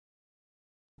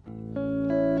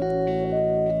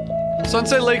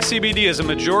Sunset Lake CBD is a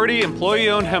majority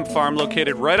employee-owned hemp farm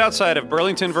located right outside of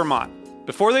Burlington, Vermont.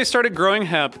 Before they started growing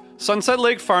hemp, Sunset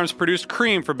Lake Farms produced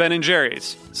cream for Ben &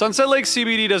 Jerry's. Sunset Lake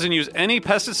CBD doesn't use any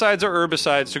pesticides or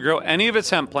herbicides to grow any of its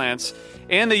hemp plants,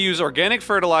 and they use organic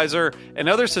fertilizer and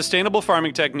other sustainable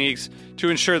farming techniques to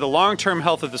ensure the long-term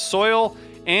health of the soil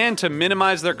and to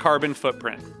minimize their carbon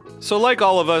footprint. So like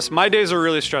all of us, my days are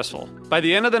really stressful. By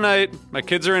the end of the night, my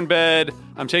kids are in bed,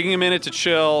 I'm taking a minute to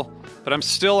chill, but I'm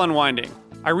still unwinding.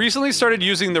 I recently started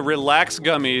using the Relax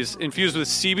gummies infused with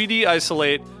CBD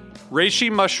isolate,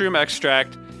 reishi mushroom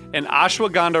extract, and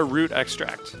ashwagandha root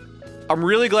extract. I'm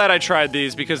really glad I tried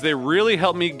these because they really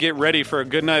helped me get ready for a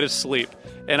good night of sleep,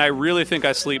 and I really think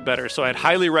I sleep better, so I'd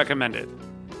highly recommend it.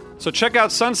 So check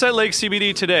out Sunset Lake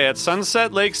CBD today at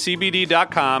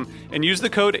sunsetlakecbd.com and use the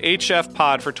code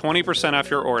HFPOD for 20% off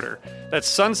your order. That's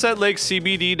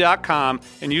sunsetlakecbd.com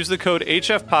and use the code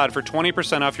HFPOD for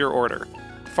 20% off your order.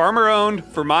 Farmer-owned,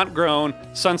 Vermont-grown,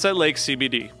 Sunset Lake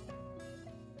CBD.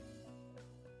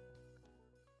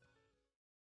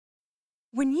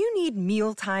 When you need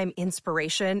mealtime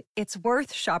inspiration, it's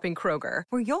worth shopping Kroger,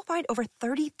 where you'll find over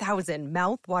 30,000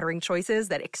 mouth-watering choices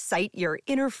that excite your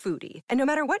inner foodie. And no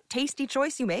matter what tasty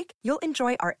choice you make, you'll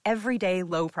enjoy our everyday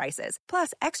low prices,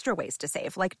 plus extra ways to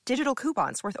save, like digital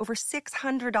coupons worth over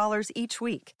 $600 each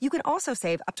week. You can also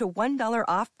save up to $1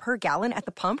 off per gallon at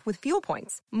the pump with fuel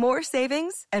points. More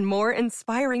savings and more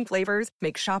inspiring flavors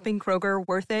make shopping Kroger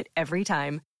worth it every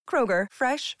time. Kroger,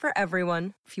 fresh for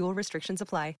everyone. Fuel restrictions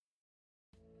apply.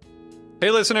 Hey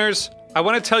listeners, I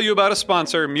want to tell you about a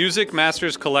sponsor, Music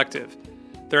Masters Collective.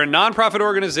 They're a nonprofit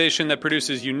organization that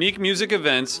produces unique music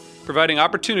events, providing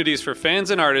opportunities for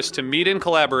fans and artists to meet and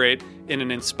collaborate in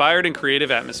an inspired and creative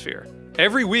atmosphere.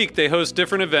 Every week they host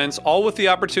different events, all with the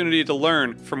opportunity to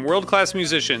learn from world-class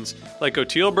musicians like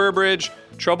Oteil Burbridge,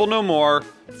 Trouble No More,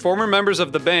 former members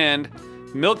of the band,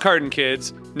 Milk Carton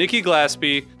Kids, Nikki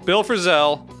Glaspie, Bill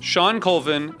Frisell, Sean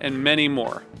Colvin, and many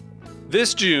more.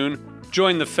 This June,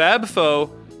 join the Fab Four,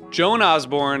 Joan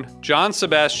Osborne, John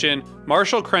Sebastian,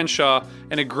 Marshall Crenshaw,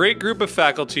 and a great group of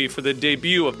faculty for the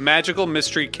debut of Magical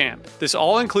Mystery Camp. This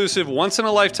all-inclusive,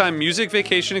 once-in-a-lifetime music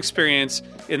vacation experience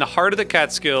in the heart of the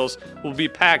Catskills will be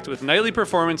packed with nightly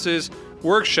performances,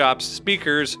 workshops,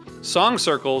 speakers, song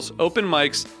circles, open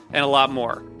mics, and a lot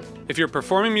more. If you're a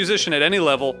performing musician at any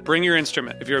level, bring your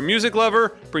instrument. If you're a music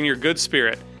lover, bring your good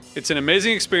spirit. It's an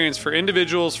amazing experience for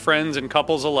individuals, friends, and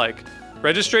couples alike.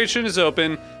 Registration is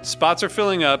open, spots are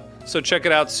filling up, so check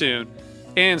it out soon.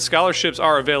 And scholarships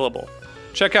are available.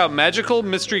 Check out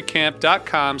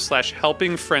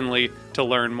magicalmysterycamp.com/helpingfriendly to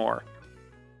learn more.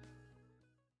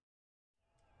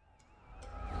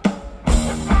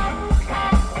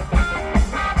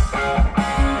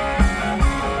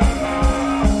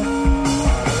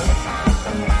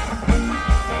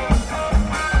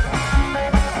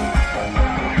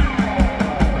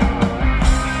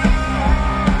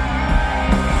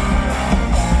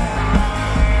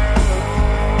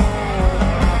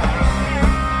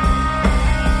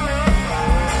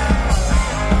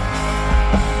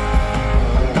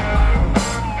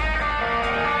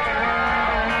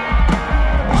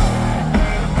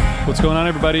 What's going on,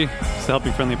 everybody? It's the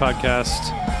Helping Friendly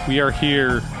Podcast. We are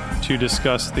here to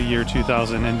discuss the year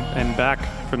 2000, and back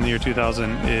from the year 2000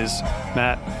 is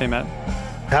Matt. Hey, Matt.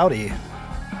 Howdy.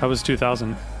 How was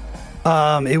 2000?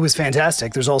 It was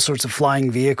fantastic. There's all sorts of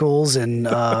flying vehicles and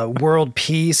world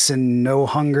peace and no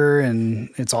hunger, and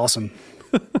it's awesome.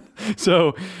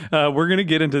 So we're going to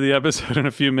get into the episode in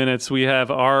a few minutes. We have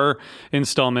our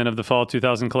installment of the Fall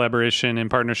 2000 collaboration in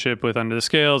partnership with Under the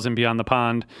Scales and Beyond the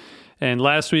Pond. And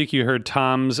last week you heard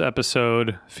Tom's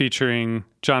episode featuring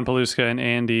John Paluska and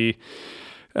Andy.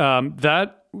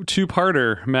 That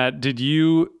two-parter, Matt, did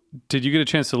you get a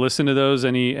chance to listen to those?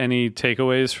 Any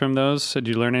takeaways from those? Did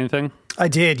you learn anything? I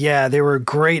did, yeah. They were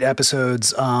great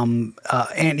episodes.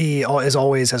 Andy, as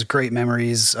always, has great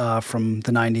memories from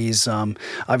the 90s.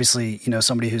 Obviously,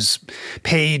 somebody his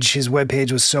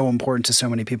webpage was so important to so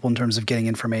many people in terms of getting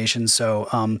information.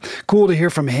 So cool to hear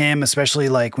from him, especially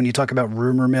like when you talk about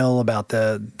Rumor Mill, about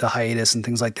the hiatus and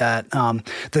things like that.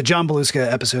 The John Paluska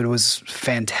episode was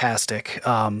fantastic.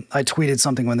 I tweeted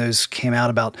something when those came out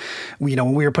about,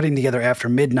 when we were putting together After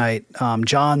Midnight,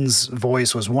 John's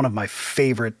voice was one of my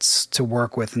favorites to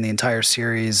work with in the entire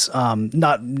series.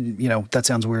 Not, that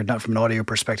sounds weird, not from an audio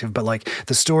perspective, but like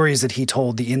the stories that he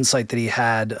told, the insight that he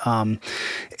had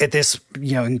at this,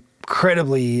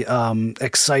 incredibly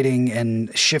exciting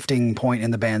and shifting point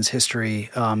in the band's history.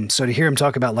 So to hear him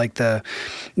talk about like the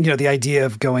idea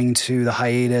of going to the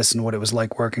hiatus and what it was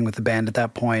like working with the band at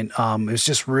that point, it was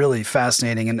just really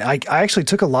fascinating. And I actually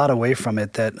took a lot away from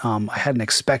it that I hadn't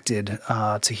expected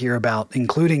to hear about,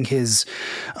 including his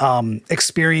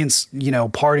experience,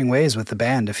 parting ways with the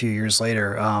band a few years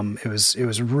later. It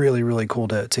was really, really cool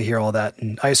to hear all that.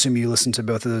 And I assume you listened to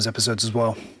both of those episodes as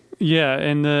well. Yeah,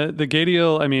 and the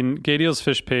Gadiel's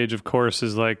Fish page, of course,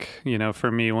 is like, for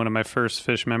me, one of my first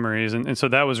Fish memories. And so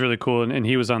that was really cool. And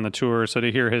he was on the tour. So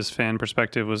to hear his fan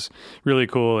perspective was really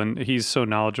cool. And he's so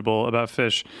knowledgeable about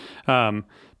Fish.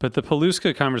 But the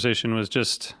Paluska conversation was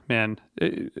just, man,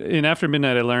 in After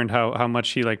Midnight, I learned how much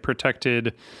he like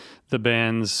protected the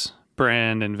band's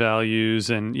brand and values.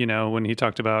 And, when he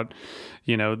talked about,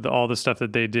 all the stuff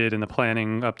that they did in the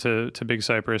planning up to Big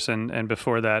Cypress and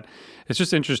before that, it's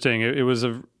just interesting.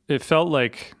 It felt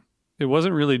like it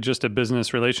wasn't really just a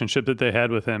business relationship that they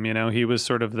had with him. He was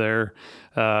sort of their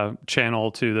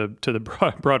channel to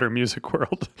the broader music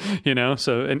world,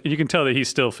 so, and you can tell that he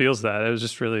still feels that. It was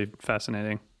just really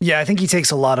fascinating. Yeah, I think he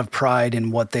takes a lot of pride in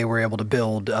what they were able to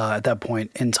build at that point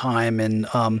in time. And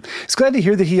it's glad to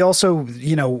hear that he also,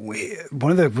 one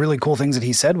of the really cool things that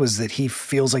he said was that he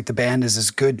feels like the band is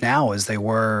as good now as they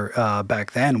were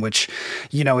back then, which,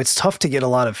 it's tough to get a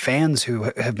lot of fans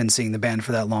who have been seeing the band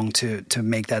for that long to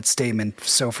make that statement.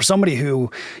 So for somebody who,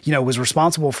 was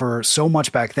responsible for so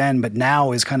much back then, but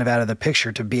now is kind of out of the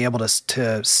picture, to be able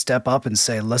to step up and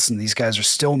say, listen, these guys are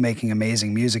still making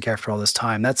amazing music after all this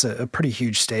time, that's a pretty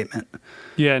huge statement.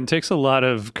 Yeah, and it takes a lot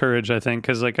of courage, I think,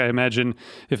 because I imagine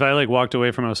if I walked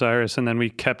away from Osiris and then we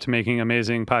kept making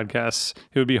amazing podcasts,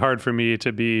 it would be hard for me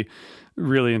to be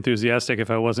really enthusiastic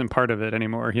if I wasn't part of it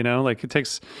anymore. It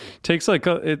takes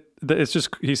it's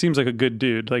just, he seems like a good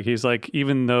dude. He's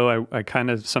even though I kind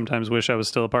of sometimes wish I was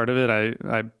still a part of it,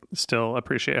 I still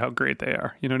appreciate how great they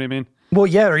are. You know what I mean? Well,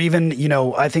 yeah, or even,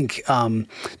 I think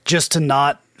just to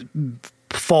not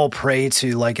fall prey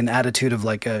to an attitude of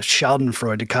a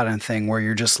Schadenfreude kind of thing where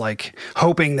you're just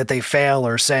hoping that they fail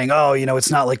or saying, oh, it's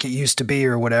not like it used to be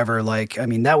or whatever.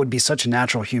 That would be such a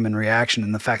natural human reaction.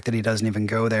 And the fact that he doesn't even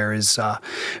go there is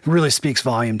really speaks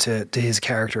volume to his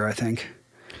character, I think.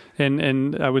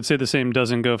 And I would say the same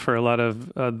doesn't go for a lot of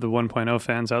the 1.0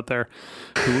 fans out there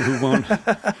who won't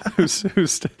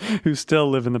who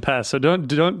still live in the past. So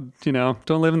don't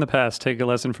live in the past. Take a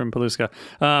lesson from Paluska.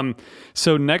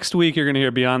 So next week you're going to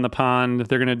hear Beyond the Pond.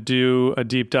 They're going to do a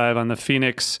deep dive on the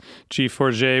Phoenix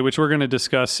G4J, which we're going to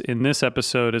discuss in this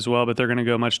episode as well. But they're going to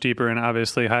go much deeper and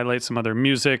obviously highlight some other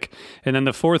music. And then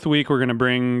the fourth week we're going to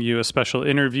bring you a special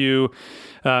interview.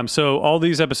 So all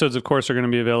these episodes, of course, are going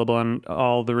to be available on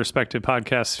all the respective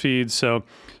podcast feeds. So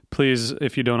please,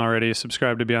 if you don't already,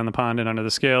 subscribe to Beyond the Pond and Under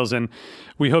the Scales. And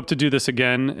we hope to do this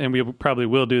again, and we probably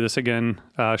will do this again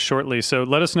shortly. So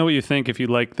let us know what you think if you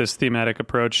like this thematic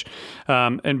approach.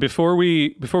 And before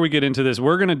we get into this,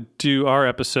 we're going to do our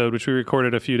episode, which we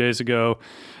recorded a few days ago.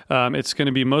 It's going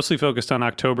to be mostly focused on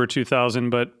October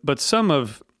 2000, but some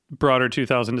of broader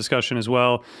 2000 discussion as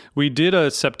well. We did a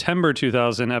September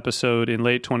 2000 episode in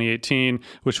late 2018,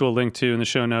 which we'll link to in the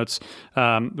show notes,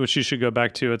 which you should go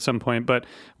back to at some point. But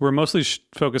we're mostly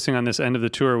focusing on this end of the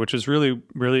tour, which is really,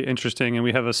 really interesting. And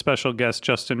we have a special guest,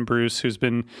 Justin Bruce, who's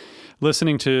been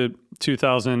listening to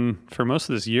 2000 for most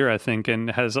of this year, I think,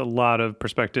 and has a lot of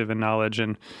perspective and knowledge.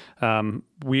 And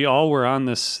we all were on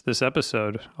this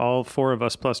episode, all four of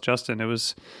us plus Justin.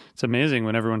 It's amazing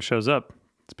when everyone shows up.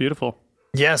 It's beautiful.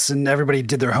 Yes, and everybody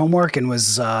did their homework and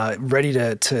was ready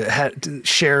to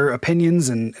share opinions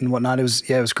and whatnot. It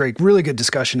was great. Really good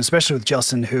discussion, especially with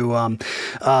Justin, who in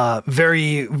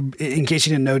case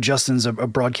you didn't know, Justin's a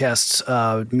broadcast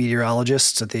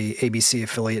meteorologist at the ABC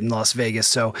affiliate in Las Vegas.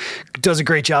 So does a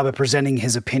great job of presenting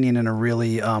his opinion in a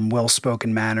really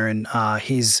well-spoken manner. And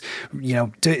he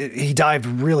dived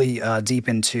really deep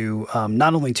into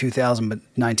not only 2000, but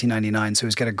 1999. So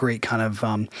he's got a great kind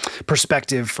of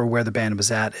perspective for where the band was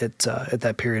at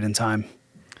that period in time.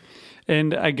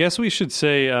 And I guess we should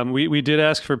say we did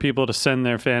ask for people to send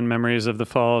their fan memories of the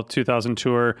fall 2000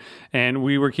 tour, and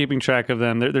we were keeping track of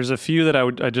them. There's a few that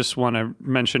I just want to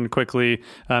mention quickly,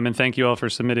 and thank you all for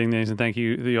submitting these, and thank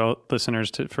you all listeners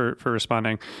for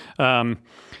responding.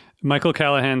 Michael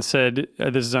Callahan said,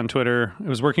 this is on Twitter, I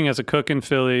was working as a cook in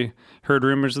Philly, heard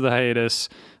rumors of the hiatus,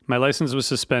 my license was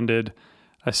suspended,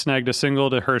 I snagged a single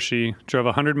to Hershey, drove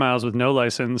 100 miles with no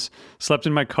license, slept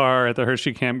in my car at the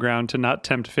Hershey campground to not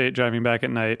tempt fate driving back at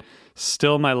night.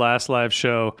 Still my last live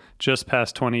show, just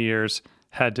past 20 years.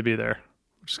 Had to be there,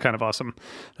 which is kind of awesome.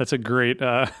 That's a great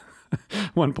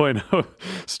 1.0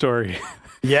 story.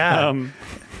 Yeah.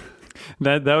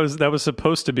 That was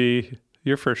supposed to be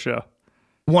your first show.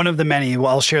 One of the many. Well,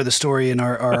 I'll share the story in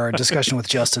our discussion with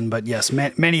Justin, but yes,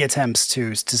 many attempts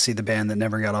to see the band that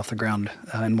never got off the ground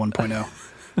in 1.0.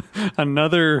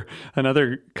 Another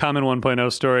common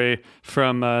 1.0 story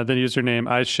from the username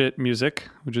iShitMusic,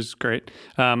 which is great.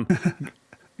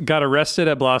 Got arrested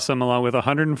at Blossom along with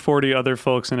 140 other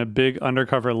folks in a big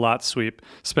undercover lot sweep.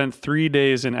 Spent 3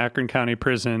 days in Akron County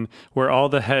Prison, where all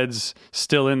the heads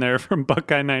still in there from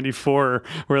Buckeye 94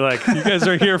 were like, "You guys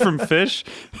are here from Fish?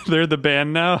 They're the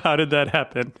band now? How did that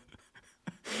happen?"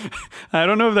 I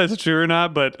don't know if that's true or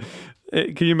not, but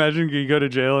can you imagine you go to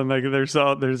jail and like there's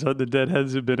all the dead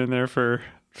heads who've been in there for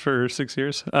 6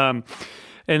 years. And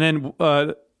then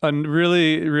a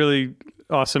really, really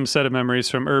awesome set of memories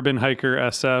from Urban Hiker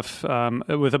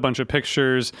SF with a bunch of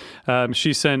pictures.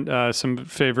 She sent some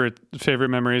favorite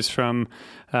memories from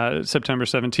September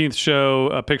 17th show,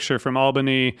 a picture from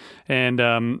Albany, and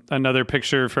another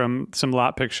picture from some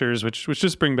lot pictures, which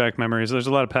just bring back memories. There's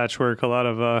a lot of patchwork, a lot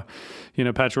of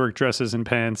patchwork dresses and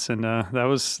pants, and that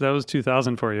was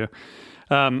 2000 for you.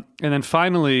 And then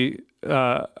finally,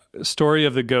 Story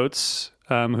of the Goats.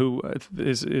 Who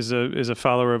is a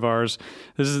follower of ours.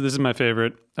 This is my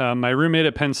favorite. My roommate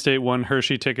at Penn State won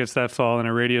Hershey tickets that fall in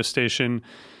a radio station,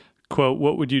 quote,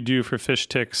 "What would you do for fish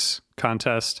ticks?"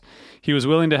 contest. He was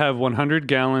willing to have 100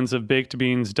 gallons of baked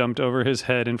beans dumped over his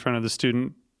head in front of the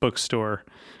student bookstore.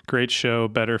 Great show,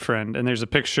 better friend. And there's a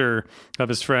picture of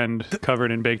his friend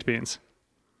covered in baked beans.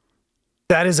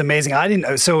 That is amazing. I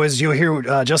didn't. So as you'll hear,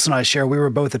 Justin and I share, we were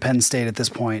both at Penn State at this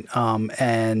point,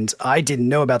 and I didn't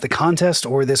know about the contest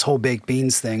or this whole baked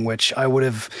beans thing, which I would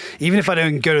have, even if I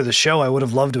didn't go to the show, I would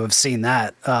have loved to have seen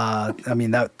that. I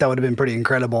mean, that would have been pretty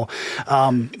incredible.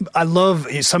 I love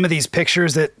some of these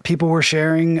pictures that people were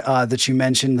sharing that you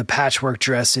mentioned, the patchwork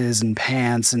dresses and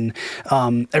pants, and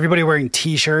everybody wearing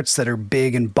T-shirts that are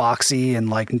big and boxy and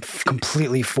like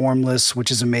completely formless,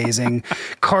 which is amazing.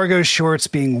 Cargo shorts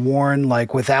being worn like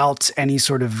without any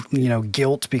sort of,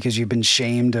 guilt because you've been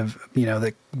shamed of,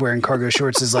 that wearing cargo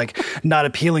shorts is like not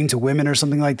appealing to women or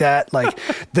something like that. Like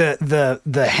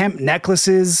the hemp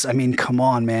necklaces. I mean, come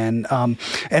on, man.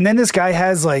 And then this guy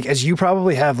has like, as you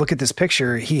probably have, look at this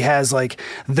picture. He has like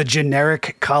the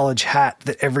generic college hat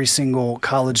that every single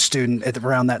college student at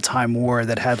around that time wore,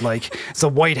 that had like, it's a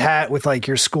white hat with like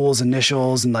your school's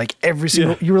initials, and like every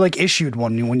single, you were like issued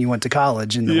one when you went to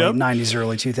college in the late 90s,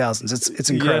 early 2000s. It's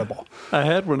incredible. Yeah. I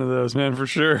had one of those, man, for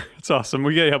sure. It's awesome.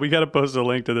 We got to post a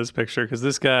link to this picture because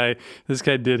this guy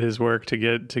did his work to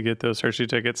get those Hershey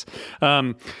tickets.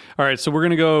 All right, so we're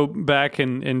gonna go back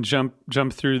and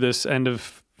jump through this end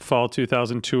of fall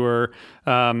 2000 tour.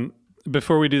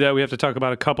 Before we do that, we have to talk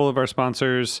about a couple of our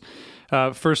sponsors.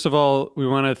 First of all, we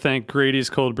want to thank Grady's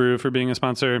Cold Brew for being a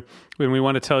sponsor. And we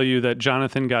want to tell you that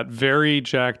Jonathan got very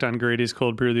jacked on Grady's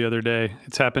Cold Brew the other day.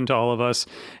 It's happened to all of us.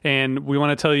 And we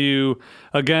want to tell you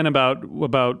again about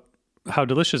how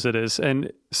delicious it is.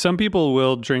 And some people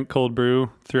will drink cold brew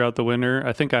throughout the winter.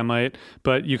 I think I might.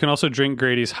 But you can also drink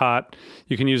Grady's hot.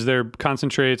 You can use their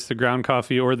concentrates, the ground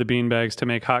coffee, or the bean bags to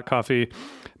make hot coffee.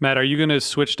 Matt, are you going to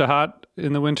switch to hot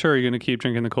in the winter, or are you going to keep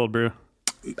drinking the cold brew?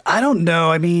 I don't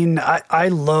know. I mean, I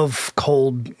love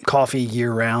cold coffee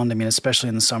year round. I mean, especially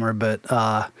in the summer, but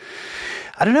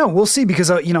I don't know. We'll see, because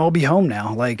I'll be home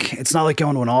now. Like, it's not like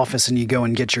going to an office and you go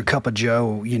and get your cup of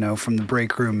Joe, from the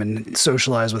break room and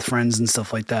socialize with friends and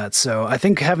stuff like that. So I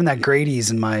think having that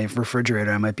Grady's in my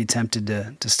refrigerator, I might be tempted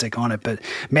to stick on it. But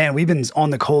man, we've been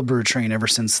on the cold brew train ever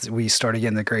since we started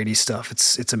getting the Grady stuff.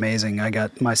 It's amazing. I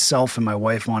got myself and my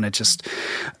wife on it, just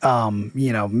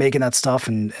making that stuff,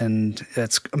 and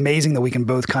it's amazing that we can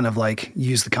both kind of like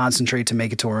use the concentrate to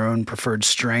make it to our own preferred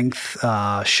strength.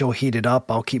 She'll heat it up.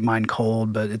 I'll keep mine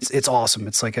cold. But it's awesome.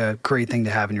 It's like a great thing to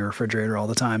have in your refrigerator all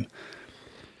the time.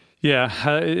 Yeah,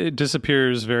 it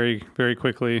disappears very, very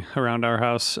quickly around our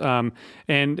house.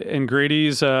 And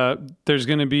Grady's, there's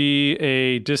going to be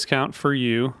a discount for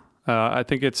you. I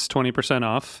think it's 20%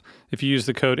 off if you use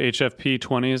the code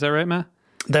HFP20. Is that right, Matt?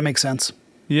 That makes sense.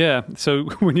 Yeah. So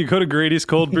when you go to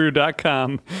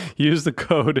Grady'sColdBrew.com, use the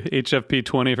code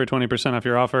HFP20 for 20% off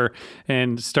your offer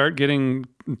and start getting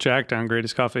jacked on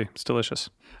Grady's coffee. It's delicious.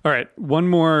 All right. One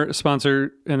more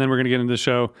sponsor, and then we're going to get into the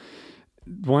show.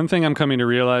 One thing I'm coming to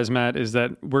realize, Matt, is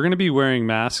that we're going to be wearing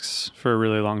masks for a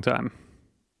really long time.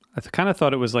 I kind of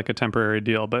thought it was like a temporary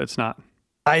deal, but it's not.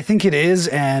 I think it is,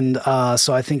 and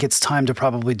so I think it's time to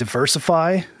probably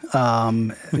diversify.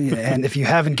 And if you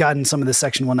haven't gotten some of the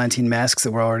Section 119 masks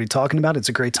that we're already talking about, it's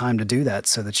a great time to do that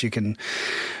so that you can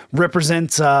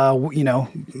represent,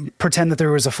 pretend that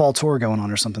there was a fall tour going on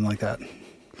or something like that.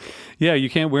 Yeah,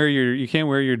 you can't wear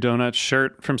your donut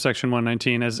shirt from Section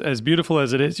 119. As beautiful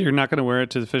as it is, you're not going to wear it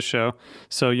to the Phish show.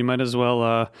 So you might as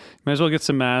well get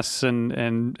some masks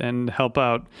and help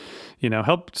out.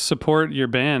 Help support your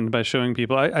band by showing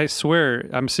people. I swear,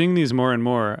 I'm seeing these more and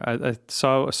more. I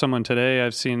saw someone today. I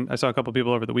saw a couple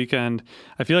people over the weekend.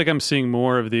 I feel like I'm seeing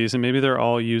more of these, and maybe they're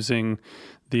all using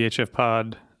the HF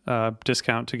Pod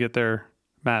discount to get their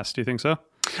mask. Do you think so?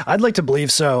 I'd like to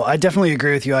believe so. I definitely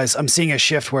agree with you guys. I'm seeing a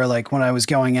shift where, like, when I was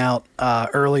going out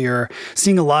earlier,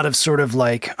 seeing a lot of sort of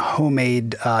like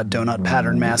homemade donut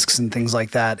pattern masks and things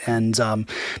like that. And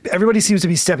everybody seems to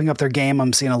be stepping up their game.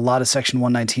 I'm seeing a lot of Section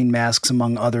 119 masks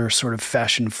among other sort of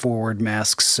fashion forward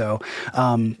masks. So,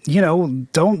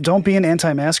 don't be an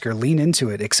anti-masker. Lean into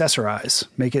it. Accessorize.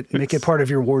 Make it part of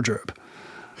your wardrobe.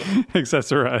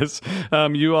 Accessorize.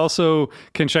 You also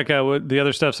can check out what the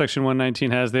other stuff Section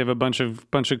 119 has. They have a bunch of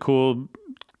cool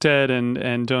Dead and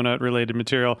donut related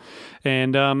material.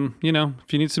 And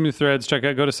if you need some new threads, go to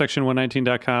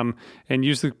section119.com and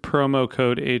use the promo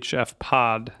code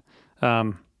HFPod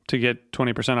to get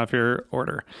 20% off your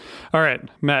order. All right,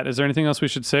 Matt, is there anything else we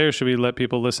should say, or should we let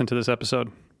people listen to this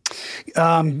episode?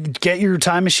 Get your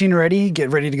time machine ready. Get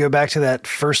ready to go back to that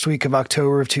first week of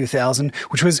October of 2000,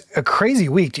 which was a crazy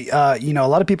week. A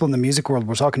lot of people in the music world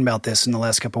were talking about this in the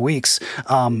last couple of weeks.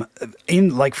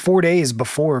 In like 4 days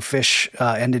before Phish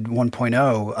ended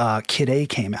 1.0, Kid A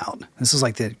came out. This is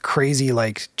like the crazy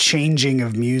like changing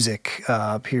of music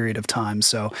period of time.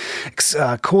 So it's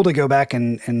cool to go back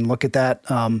and look at that.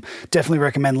 Definitely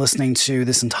recommend listening to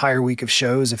this entire week of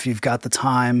shows if you've got the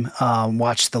time.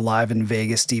 Watch the Live in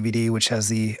Vegas DVD, which has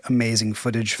the amazing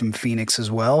footage from Phoenix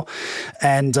as well.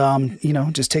 And,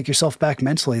 just take yourself back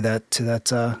mentally to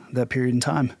that period in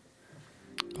time.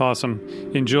 Awesome.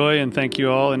 Enjoy, and thank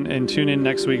you all. And tune in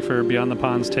next week for Beyond the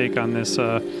Pond's take on this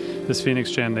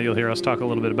Phoenix jam that you'll hear us talk a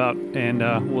little bit about.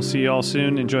 And we'll see you all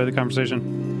soon. Enjoy the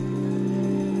conversation.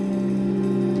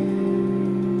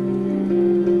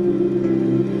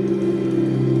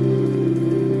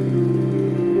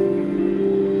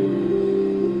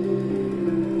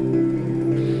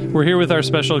 We're here with our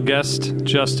special guest,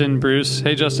 Justin Bruce.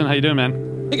 Hey, Justin, how you doing,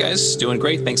 man? Hey, guys. Doing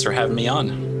great. Thanks for having me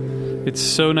on. It's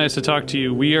so nice to talk to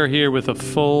you. We are here with a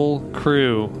full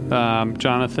crew.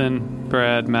 Jonathan,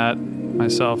 Brad, Matt,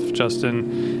 myself,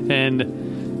 Justin.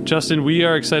 And Justin, we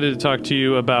are excited to talk to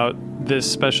you about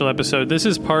this special episode. This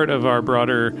is part of our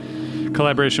broader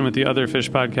collaboration with the other Phish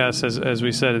podcasts, as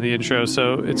we said in the intro.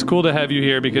 So it's cool to have you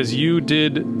here because you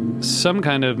did some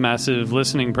kind of massive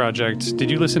listening project. Did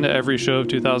you listen to every show of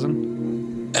 2000?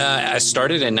 I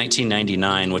started in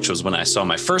 1999, which was when I saw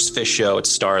my first Phish show at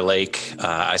Star Lake.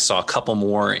 I saw a couple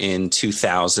more in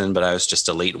 2000, but I was just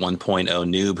a late 1.0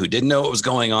 noob who didn't know what was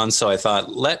going on. So I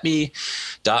thought, let me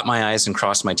dot my I's and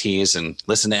cross my T's and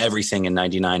listen to everything in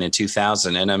 99 and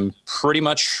 2000. And I'm pretty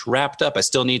much wrapped up. I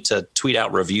still need to tweet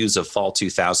out reviews of fall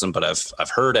 2000, but I've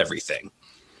heard everything.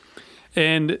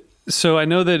 And so I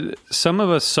know that some of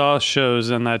us saw shows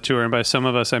on that tour, and by some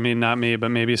of us, I mean not me, but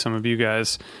maybe some of you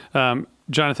guys.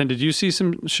 Jonathan, did you see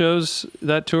some shows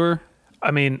that tour?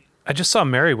 I mean, I just saw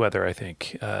Merriweather, I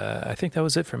think. I think that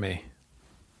was it for me.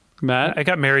 Matt? I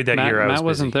got married that year. Matt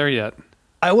wasn't there yet.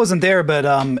 I wasn't there, but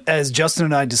as Justin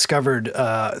and I discovered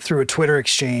through a Twitter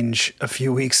exchange a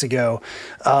few weeks ago,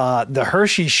 the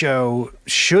Hershey show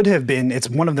should have been, it's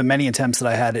one of the many attempts that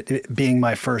I had at it being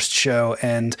my first show.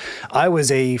 And I was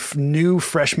a new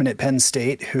freshman at Penn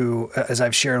State who, as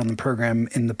I've shared on the program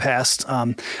in the past,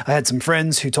 I had some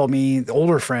friends who told me,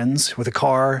 older friends with a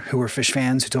car who were Phish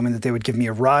fans, who told me that they would give me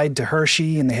a ride to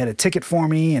Hershey and they had a ticket for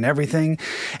me and everything.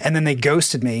 And then they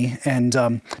ghosted me and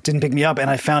didn't pick me up. And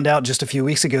I found out just a few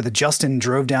weeks ago that Justin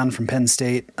drove down from Penn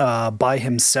State by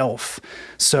himself.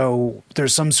 So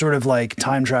there's some sort of like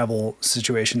time travel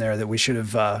situation there that we should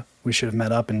have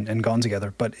met up and gone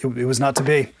together, but it was not to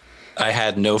be. I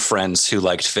had no friends who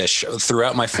liked Phish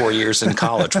throughout my 4 years in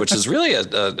college, which is really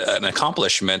an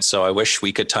accomplishment. So I wish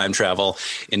we could time travel,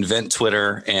 invent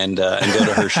Twitter, and go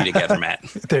to Hershey together, Matt.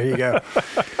 There you go.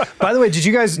 By the way, did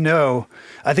you guys know,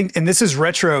 I think, and this is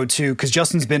retro too, because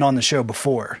Justin's been on the show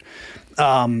before.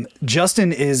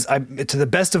 Justin is, to the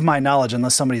best of my knowledge,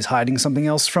 unless somebody's hiding something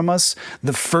else from us,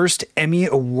 the first Emmy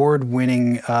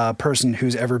award-winning person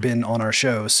who's ever been on our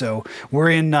show. So we're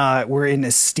in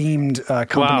esteemed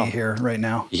company here right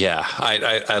now. Yeah,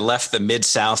 I left the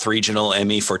Mid-South Regional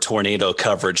Emmy for tornado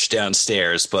coverage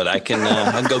downstairs, but I can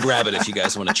go grab it if you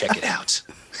guys want to check it out.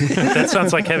 That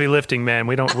sounds like heavy lifting, man.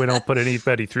 We don't put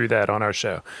anybody through that on our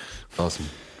show. Awesome.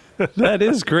 That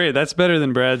is great. That's better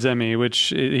than Brad's Emmy,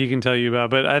 which he can tell you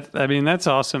about. But I mean, that's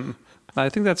awesome. I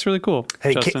think that's really cool.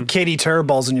 Hey, Katie Tur,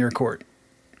 ball's in your court.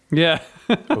 Yeah.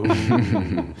 All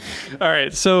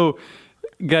right. So,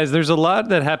 guys, there's a lot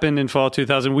that happened in fall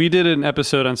 2000. We did an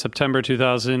episode on September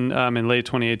 2000 in late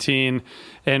 2018,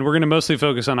 and we're going to mostly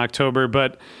focus on October.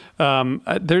 But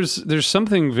there's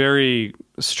something very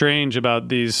strange about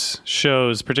these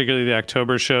shows, particularly the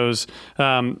October shows.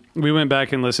 We went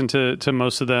back and listened to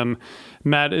most of them.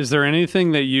 Matt, is there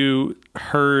anything that you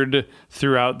heard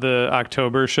throughout the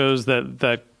October shows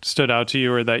that stood out to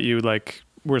you, or that you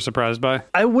were surprised by?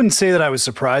 I wouldn't say that I was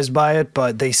surprised by it,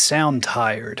 but they sound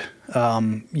tired.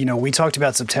 We talked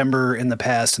about September in the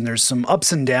past, and there's some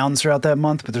ups and downs throughout that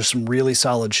month, but there's some really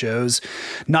solid shows.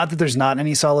 Not that there's not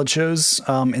any solid shows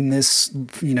in this,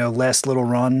 last little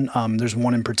run. There's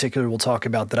one in particular we'll talk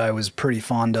about that I was pretty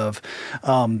fond of.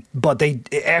 But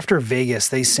after Vegas,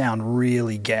 they sound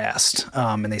really gassed,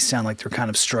 and they sound like they're kind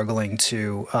of struggling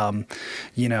to,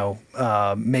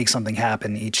 make something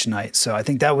happen each night. So I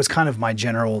think that was kind of my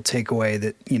general takeaway,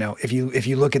 that, if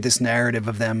you look at this narrative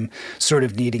of them sort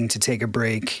of needing to take a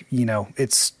break,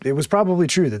 it was probably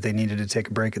true that they needed to take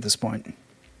a break at this point.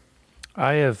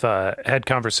 I have had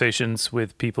conversations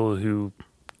with people who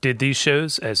did these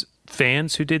shows, as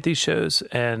fans who did these shows,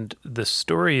 and the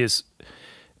story is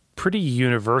pretty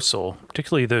universal,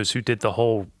 particularly those who did the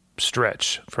whole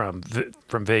stretch from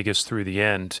Vegas through the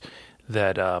end,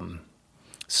 that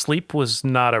sleep was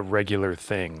not a regular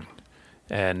thing.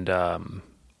 And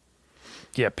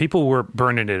people were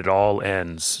burning it at all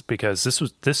ends, because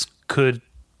this could,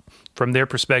 from their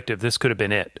perspective, this could have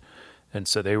been it, and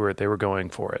so they were going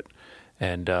for it.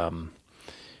 And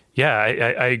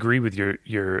I agree with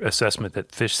your assessment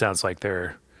that Phish sounds like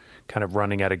they're kind of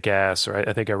running out of gas. Or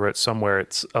I think I wrote somewhere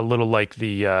it's a little like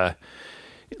the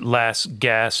last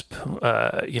gasp.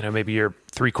 Maybe you're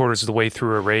 3/4 of the way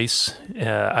through a race.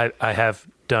 I have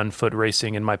done foot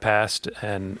racing in my past,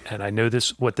 and I know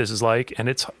what this is like, and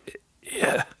it's.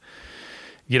 Yeah,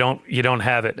 you don't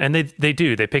have it, and they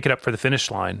pick it up for the finish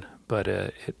line, but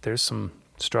there's some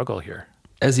struggle here.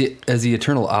 As the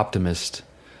eternal optimist,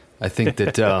 I think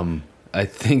that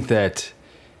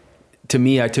to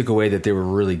me, I took away that they were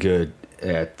really good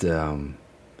at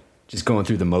just going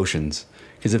through the motions.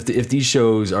 Because if these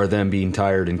shows are them being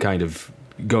tired and kind of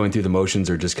going through the motions,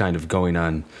 or just kind of going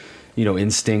on,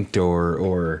 instinct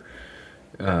or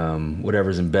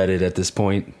whatever's embedded at this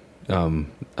point.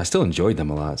 I still enjoyed them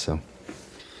a lot. So,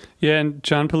 yeah, and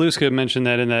John Paluska mentioned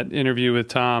that in that interview with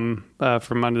Tom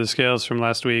from Under the Scales from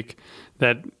last week,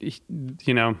 that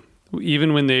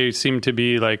even when they seemed to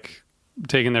be like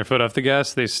taking their foot off the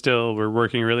gas, they still were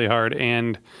working really hard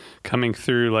and coming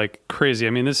through like crazy. I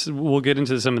mean, we'll get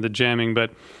into some of the jamming,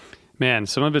 but man,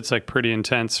 some of it's like pretty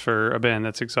intense for a band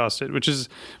that's exhausted, which is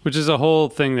a whole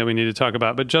thing that we need to talk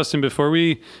about. But Justin, before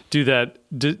we do that,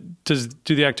 do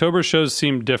the October shows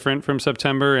seem different from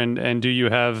September? And do you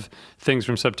have things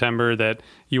from September that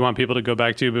you want people to go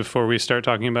back to before we start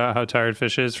talking about how tired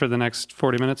Phish is for the next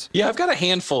 40 minutes? Yeah, I've got a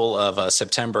handful of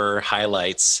September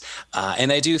highlights.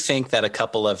 And I do think that a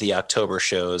couple of the October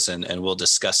shows, and we'll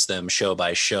discuss them show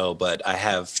by show, but I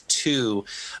have two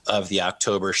of the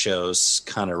October shows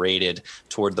kind of rated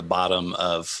toward the bottom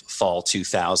of fall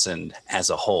 2000 as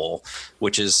a whole,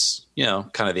 which is,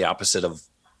 kind of the opposite of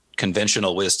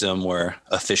conventional wisdom, where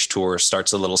a Phish tour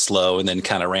starts a little slow and then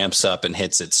kind of ramps up and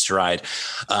hits its stride.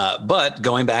 But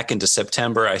going back into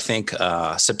September, I think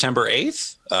September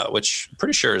 8th, which I'm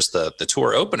pretty sure is the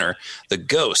tour opener, The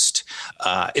Ghost.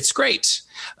 It's great.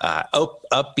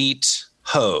 Upbeat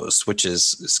Hose, which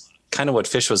is kind of what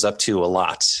Phish was up to a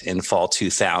lot in fall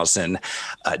 2000.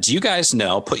 Do you guys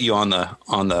know, put you on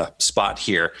the spot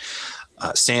here,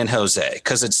 San Jose,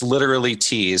 because it's literally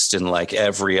teased in like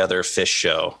every other Phish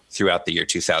show throughout the year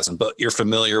 2000, but you're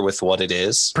familiar with what it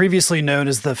is? Previously known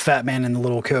as the Fat Man in the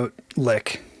Little Coat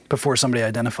lick, before somebody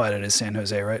identified it as San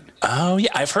Jose, right? Oh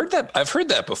yeah, I've heard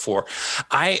that before.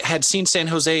 I had seen San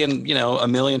Jose in, a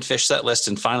million Phish set list,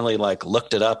 and finally like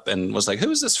looked it up and was like, who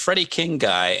is this Freddie King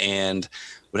guy? And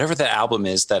whatever the album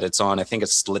is that it's on, I think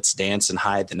it's Let's Dance and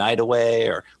Hide the Night Away,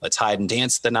 or Let's Hide and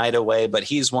Dance the Night Away. But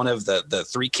he's one of the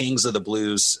three kings of the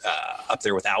blues, up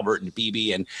there with Albert and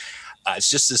BB. And it's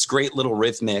just this great little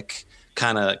rhythmic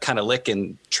kind of lick.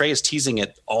 And Trey is teasing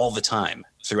it all the time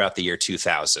throughout the year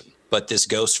 2000. But this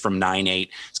Ghost from 9/8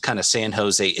 is kind of San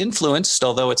Jose influenced,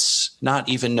 although it's not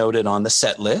even noted on the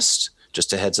set list.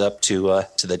 Just a heads up to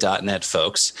the .NET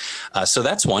folks. So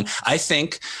that's one. I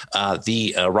think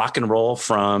the Rock and Roll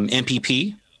from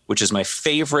MPP, which is my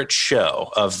favorite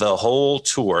show of the whole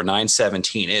tour,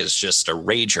 917, is just a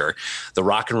rager. The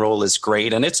Rock and Roll is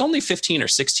great, and it's only 15 or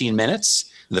 16 minutes.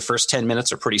 The first 10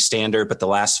 minutes are pretty standard, but the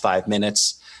last 5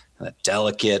 minutes,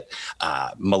 delicate,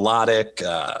 melodic,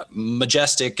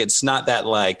 majestic. It's not that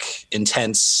like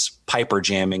intense piper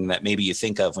jamming that maybe you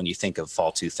think of when you think of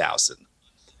Fall 2000.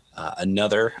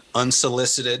 Another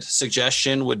unsolicited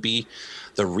suggestion would be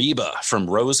the Reba from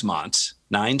Rosemont,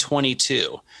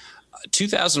 922.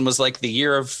 2000 was like the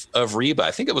year of Reba.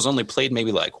 I think it was only played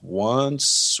maybe like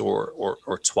once or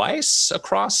twice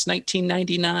across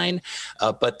 1999,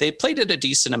 but they played it a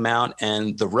decent amount.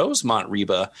 And the Rosemont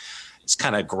Reba, it's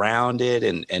kind of grounded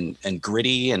and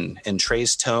gritty, and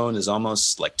Trey's tone is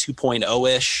almost like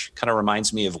 2.0-ish. Kind of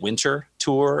reminds me of Winter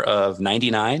Tour of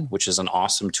 99, which is an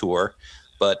awesome tour.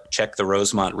 But check the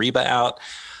Rosemont Reba out.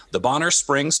 The Bonner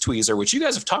Springs Tweezer, which you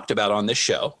guys have talked about on this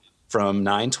show, from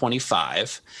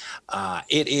 925.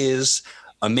 It is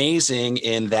amazing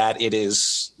in that it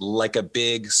is like a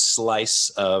big slice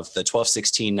of the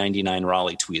 12/16/99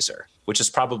 Raleigh Tweezer, which is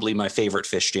probably my favorite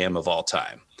Phish jam of all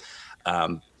time.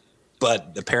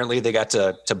 But apparently they got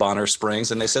to Bonner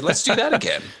Springs and they said, let's do that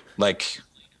again.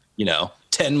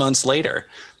 10 months later.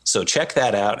 So check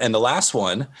that out. And the last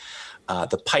one,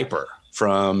 the Piper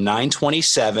from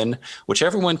 927, which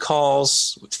everyone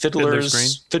calls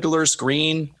Fiddler's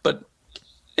Green, but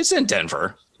it's in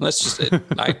Denver. I'm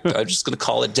just going to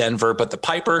call it Denver, but the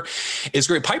Piper is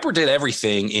great. Piper did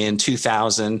everything in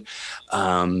 2000,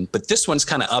 but this one's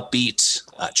kind of upbeat.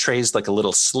 Trey's like a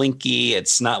little slinky.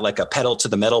 It's not like a pedal to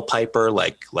the metal Piper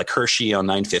like Hershey on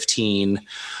 915,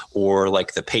 or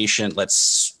like The Patient,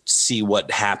 Let's See What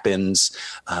Happens,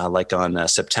 like on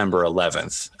September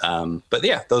 11th. But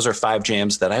yeah, those are 5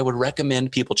 jams that I would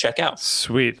recommend people check out.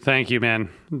 Sweet. Thank you, man.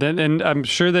 And I'm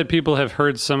sure that people have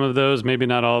heard some of those, maybe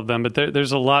not all of them, but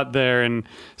there's a lot there. And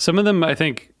some of them, I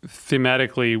think,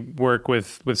 thematically work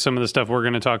with some of the stuff we're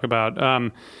going to talk about.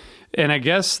 And I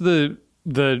guess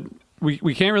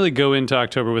we can't really go into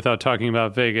October without talking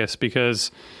about Vegas,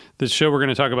 because the show we're going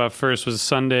to talk about first was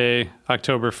Sunday,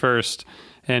 October 1st.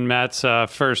 And Matt's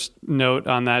first note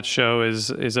on that show is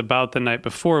about the night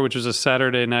before, which was a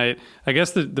Saturday night. I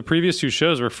guess the previous 2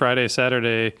 shows were Friday,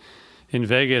 Saturday in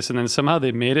Vegas, and then somehow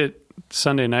they made it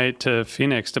Sunday night to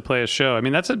Phoenix to play a show. I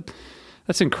mean, that's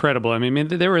incredible. I mean,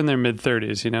 they were in their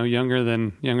mid-30s, younger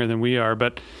than we are.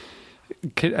 But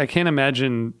I can't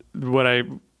imagine what I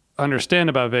understand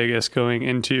about Vegas going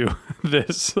into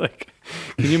this. Like,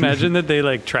 can you imagine that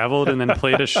they traveled and then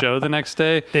played a show the next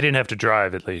day? They didn't have to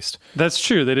drive, at least. That's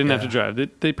true. They didn't have to drive.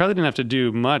 They probably didn't have to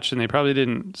do much, and they probably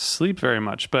didn't sleep very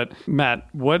much. But Matt,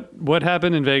 what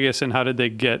happened in Vegas, and how did they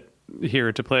get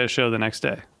here to play a show the next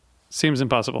day? Seems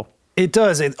impossible. It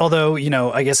does. Although,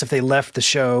 I guess if they left the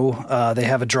show, they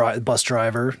have a bus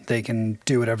driver. They can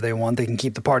do whatever they want. They can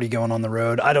keep the party going on the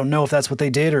road. I don't know if that's what they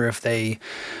did, or if they,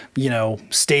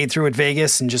 stayed through at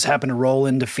Vegas and just happened to roll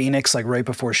into Phoenix right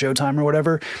before showtime or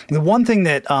whatever. The one thing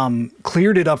that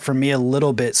cleared it up for me a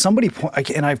little bit,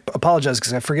 and I apologize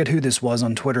because I forget who this was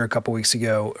on Twitter a couple weeks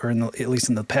ago, or at least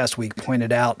in the past week,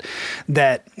 pointed out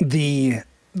that the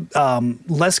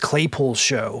Les Claypool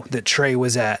show that Trey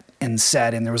was at and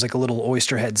sat in, there was a little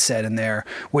Oysterhead set in there,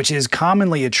 which is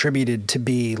commonly attributed to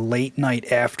be late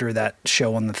night after that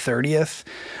show on the 30th,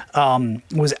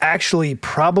 was actually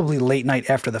probably late night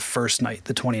after the first night,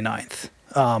 the 29th.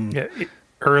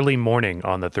 Early morning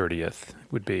on the 30th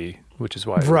would be, which is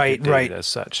why right as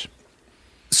such.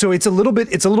 So it's a little bit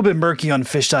murky on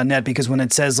Phish.net, because when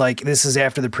it says this is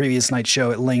after the previous night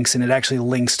show, it links, and it actually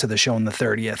links to the show on the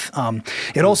 30th.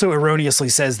 It also erroneously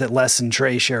says that Les and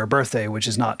Trey share a birthday, which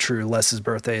is not true. Les's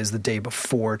birthday is the day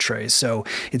before Trey's. So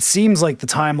it seems like the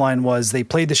timeline was they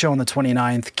played the show on the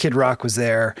 29th. Kid Rock was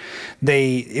there.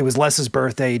 It was Les's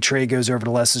birthday. Trey goes over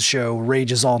to Les's show,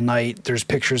 rages all night. There's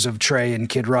pictures of Trey and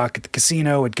Kid Rock at the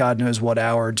casino at God knows what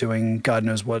hour, doing God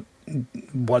knows what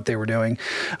they were doing.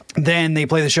 Then they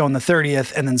play the show on the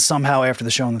 30th, and then somehow after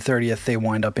the show on the 30th, they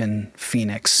wind up in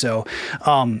Phoenix. So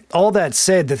all that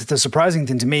said, the surprising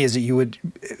thing to me is that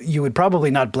you would probably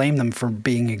not blame them for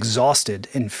being exhausted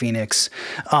in Phoenix,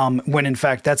 when in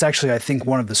fact that's actually, I think,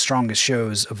 one of the strongest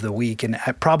shows of the week, and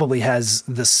it probably has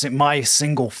my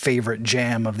single favorite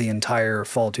jam of the entire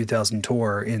Fall 2000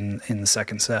 tour in the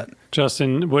second set.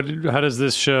 Justin, how does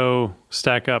this show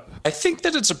stack up? I think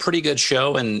that it's a pretty good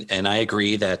show, and I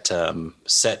agree that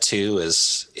set 2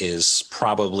 is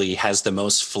probably has the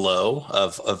most flow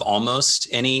of almost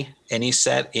any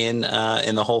set in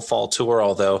the whole fall tour.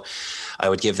 Although I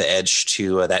would give the edge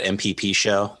to that MPP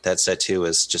show. That set 2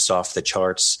 is just off the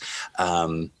charts.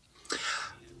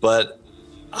 But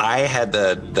I had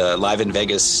the Live in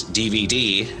Vegas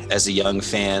DVD as a young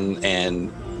fan, and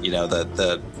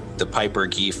the Piper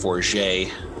Guy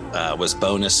Forget was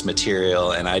bonus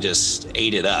material, and I just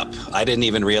ate it up. I didn't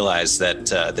even realize that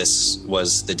this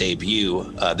was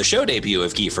the show debut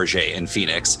of Guy Forget in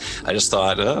Phoenix. I just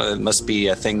thought, it must be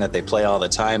a thing that they play all the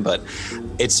time, but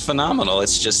it's phenomenal.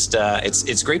 It's just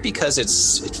it's great because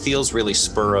it feels really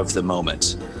spur of the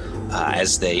moment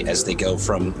as they go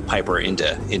from Piper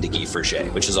into Guy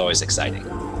Forget, which is always exciting.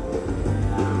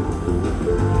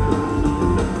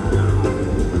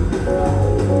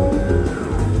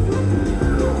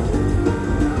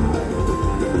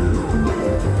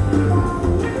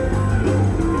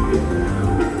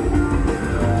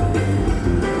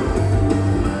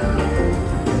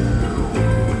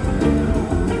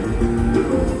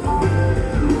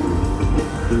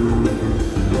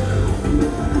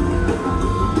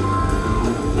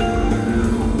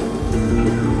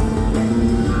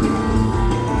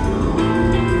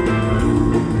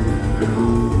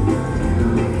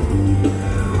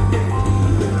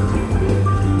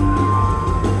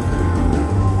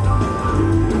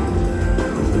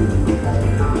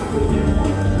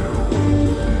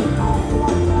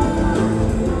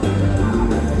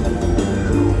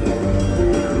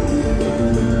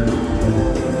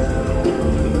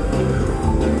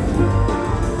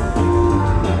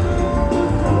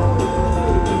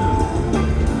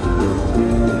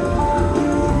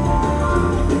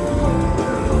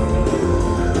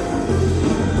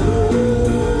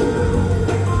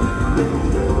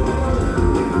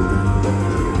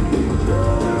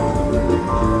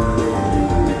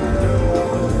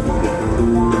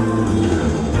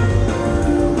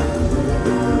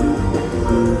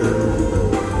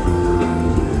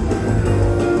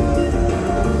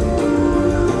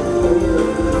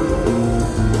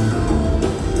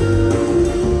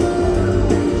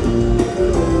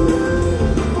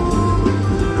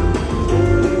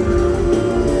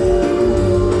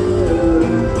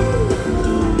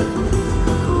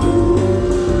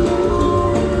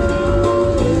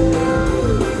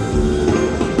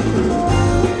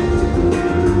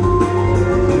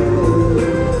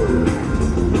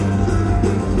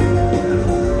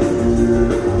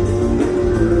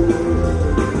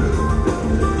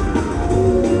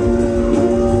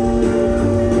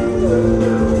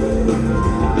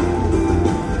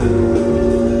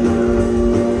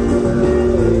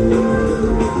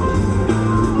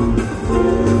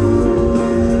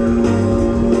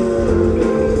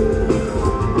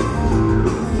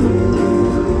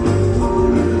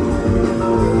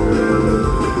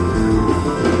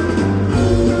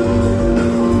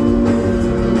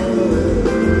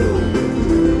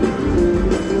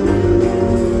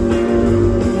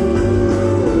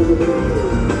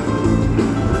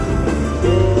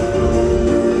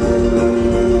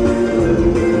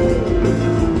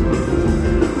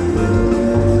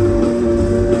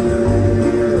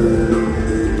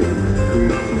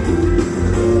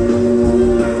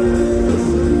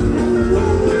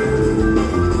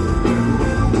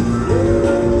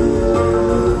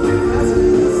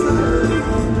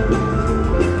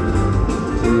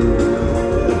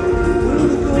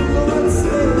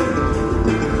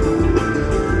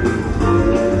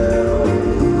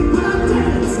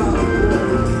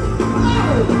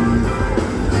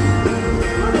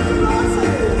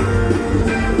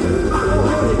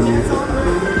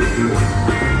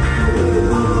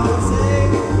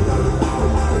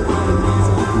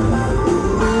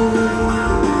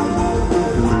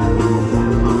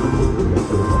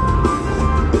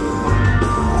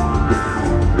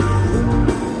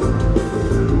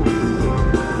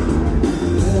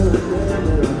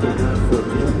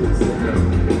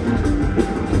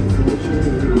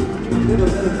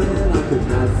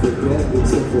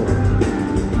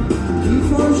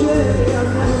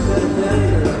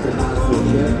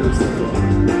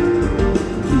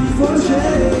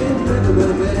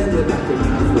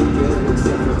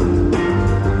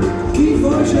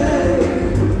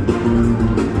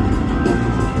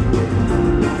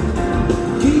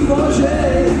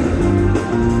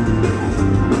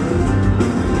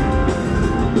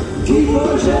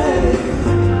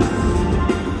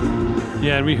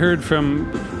 Yeah, and we heard from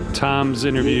Tom's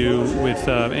interview with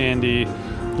Andy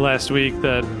last week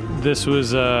that this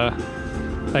was,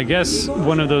 I guess,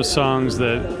 one of those songs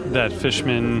that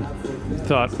Fishman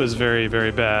thought was very,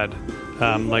 very bad,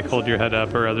 like Hold Your Head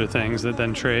Up or other things that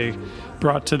then Trey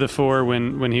brought to the fore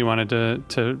when he wanted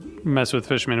to mess with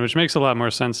Fishman, which makes a lot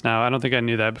more sense now. I don't think I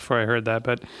knew that before I heard that,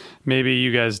 but maybe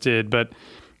you guys did. But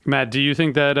Matt, do you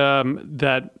think that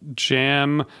that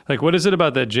jam, like what is it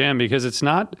about that jam? Because it's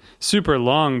not super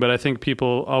long, but I think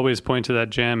people always point to that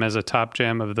jam as a top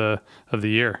jam of the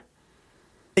year.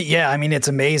 Yeah, I mean, it's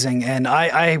amazing. And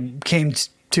I came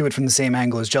to it from the same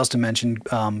angle as Justin mentioned,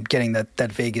 getting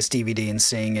that Vegas DVD and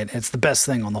seeing it. It's the best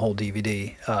thing on the whole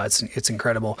DVD. It's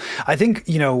incredible. I think,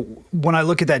 when I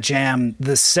look at that jam,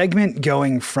 the segment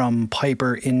going from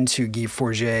Piper into Guy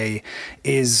Forget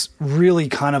is really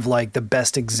kind of like the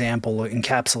best example,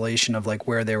 encapsulation of like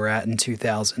where they were at in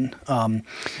 2000.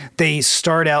 They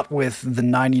start out with the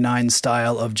 99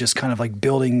 style of just kind of like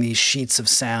building these sheets of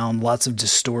sound, lots of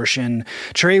distortion.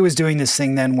 Trey was doing this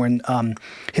thing then when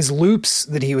his loops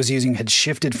that he was using had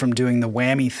shifted from doing the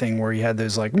whammy thing where he had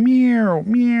those like meow,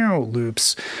 meow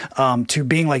loops to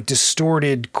being like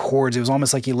distorted chords. It was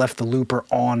almost like he left the looper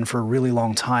on for a really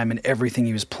long time and everything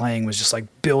he was playing was just like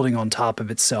building on top of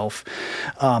itself.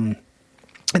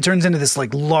 It turns into this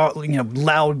like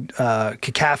loud,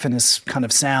 cacophonous kind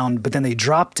of sound, but then they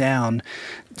drop down.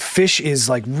 Fish is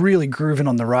like really grooving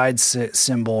on the ride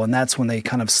cymbal, and that's when they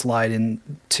kind of slide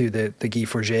into the Guy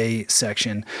Forget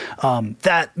section.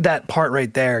 That part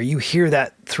right there, you hear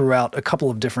that throughout a couple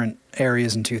of different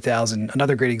areas in 2000.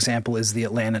 Another great example is the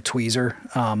Atlanta Tweezer.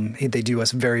 They do a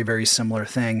very, very similar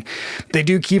thing. They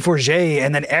do Guy Forget,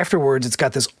 and then afterwards it's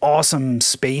got this awesome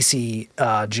spacey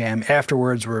jam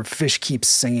afterwards where Fish keeps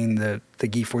singing the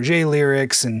Guy Forget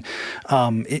lyrics, and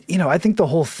I think the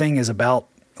whole thing is about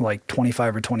like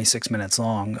 25 or 26 minutes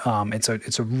long. It's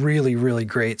a really, really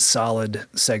great, solid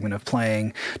segment of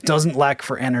playing. Doesn't lack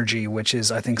for energy, which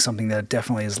is, I think, something that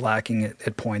definitely is lacking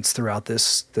at points throughout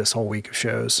this whole week of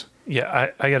shows. Yeah,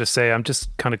 I got to say, I'm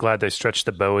just kind of glad they stretched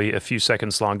the Bowie a few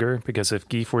seconds longer, because if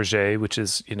Guy Forget, which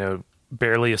is,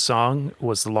 barely a song,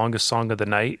 was the longest song of the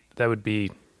night, it'd be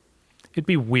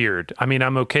weird. I mean,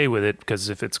 I'm okay with it because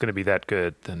if it's going to be that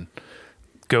good, then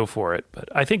go for it. But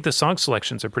I think the song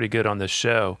selections are pretty good on this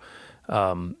show.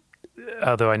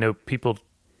 Although I know people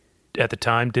at the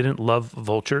time didn't love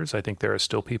Vultures. I think there are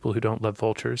still people who don't love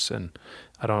Vultures, and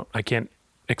I can't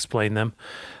explain them.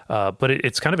 But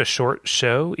it's kind of a short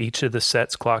show. Each of the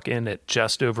sets clock in at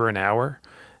just over an hour.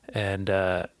 And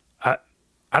I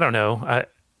don't know.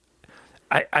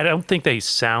 I don't think they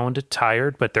sound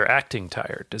tired, but they're acting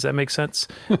tired. Does that make sense?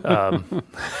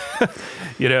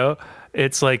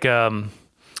 It's like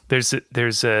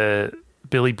there's a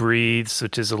Billy Breathes,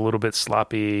 which is a little bit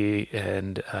sloppy,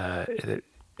 and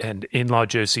In-Law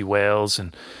Josie Wales,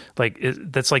 and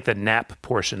that's like the nap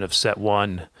portion of set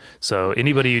one. So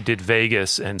anybody who did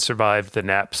Vegas and survived the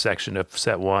nap section of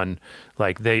set one,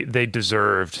 like they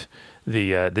deserved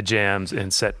the jams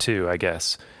in set two, I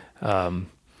guess.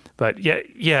 But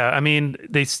yeah. I mean,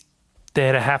 they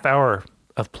had a half hour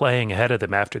of playing ahead of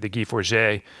them after the Guy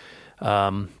Forget,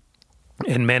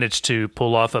 and managed to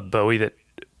pull off a Bowie that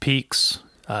peaks.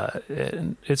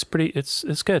 And it's good.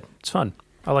 It's fun.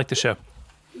 I like the show.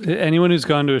 Anyone who's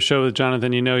gone to a show with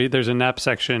Jonathan, there's a nap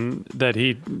section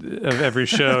of every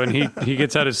show, and he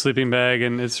gets out his sleeping bag,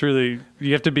 and it's really,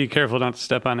 you have to be careful not to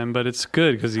step on him, but it's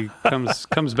good because he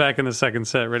comes back in the second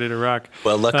set ready to rock.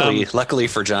 Well, luckily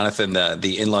for Jonathan,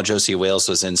 the In-Law Josie Wales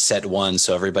was in set one,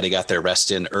 so everybody got their rest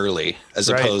in early, as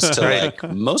opposed to like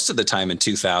most of the time in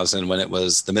 2000 when it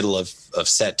was the middle of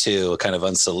set two, kind of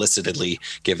unsolicitedly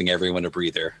giving everyone a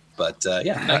breather. But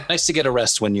nice to get a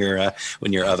rest when you're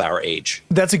of our age.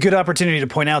 That's a good opportunity to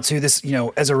point out too. This,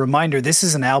 as a reminder, this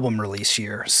is an album release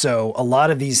year, so a lot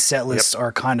of these set lists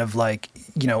are kind of like,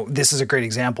 this is a great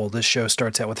example. This show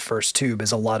starts out with First Tube,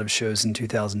 as a lot of shows in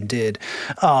 2000 did.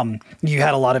 You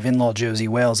had a lot of In-Law Josie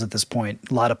Wales at this point,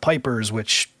 a lot of Pipers,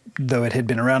 which, though it had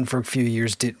been around for a few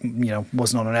years,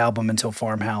 wasn't on an album until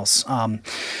Farmhouse.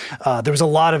 There was a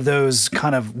lot of those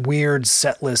kind of weird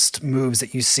set list moves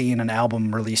that you see in an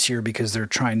album release year because they're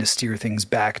trying to steer things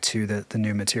back to the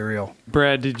new material.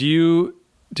 Brad, did you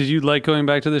like going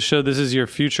back to the show? This is your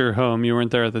future home. You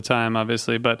weren't there at the time,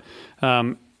 obviously, but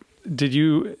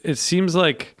it seems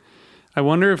like, I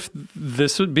wonder if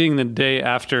this would being the day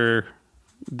after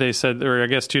they said, or I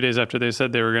guess 2 days after they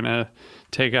said they were going to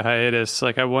take a hiatus,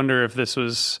 like I wonder if this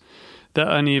was the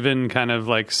uneven kind of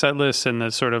like set list and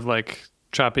the sort of like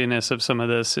choppiness of some of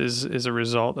this is a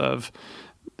result of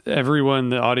everyone,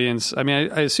 the audience. I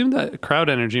mean, I assume that crowd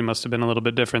energy must have been a little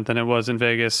bit different than it was in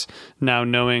Vegas, now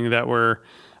knowing that we're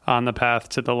on the path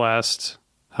to the last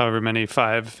however many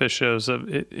 5 Fish shows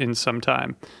in some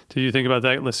time. Did you think about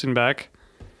that listening back?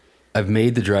 I've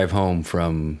made the drive home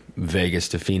from Vegas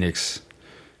to Phoenix,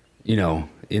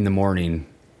 in the morning.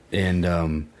 And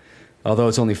although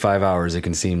it's only 5 hours, it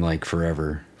can seem like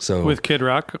forever. So with Kid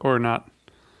Rock or not?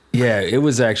 Yeah, it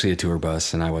was actually a tour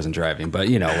bus and I wasn't driving, but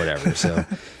whatever. So,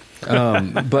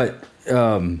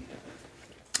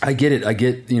 I get it. I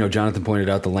get, Jonathan pointed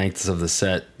out the lengths of the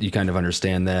set. You kind of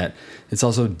understand that. It's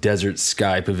also Desert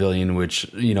Sky Pavilion,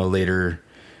 which, later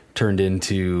turned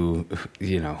into,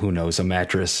 who knows, a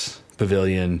mattress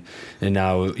pavilion, and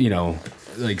now,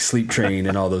 like Sleep Train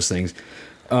and all those things.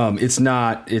 It's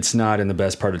not in the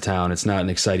best part of town. It's not an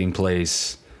exciting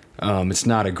place. It's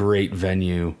not a great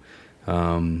venue.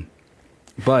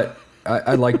 But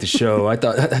I like the show. I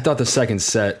thought the second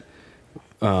set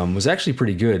was actually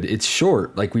pretty good. It's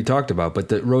short, like we talked about, but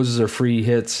the Roses Are Free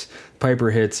hits, Piper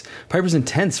hits. Piper's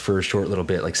intense for a short little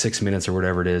bit, like 6 minutes or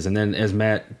whatever it is. And then, as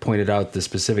Matt pointed out, the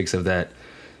specifics of that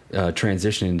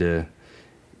transition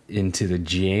into the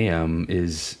jam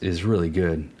is really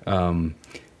good.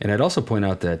 And I'd also point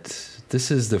out that this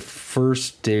is the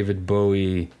first David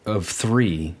Bowie of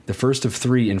 3, the first of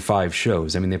 3 in 5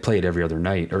 shows. I mean, they played every other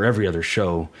night or every other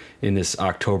show in this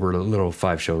October little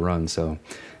 5-show run. So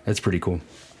that's pretty cool.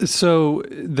 So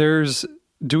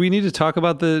do we need to talk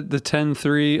about the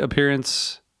 10-3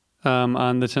 appearance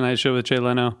on The Tonight Show with Jay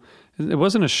Leno? It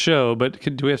wasn't a show, but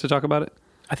do we have to talk about it?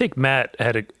 I think Matt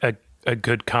had a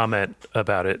good comment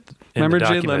about it. Remember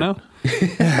Jay Leno?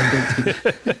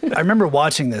 I remember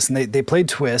watching this, and they played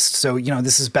Twist. So,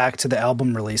 this is back to the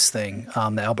album release thing,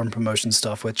 the album promotion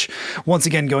stuff, which, once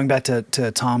again, going back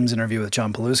to Tom's interview with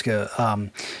John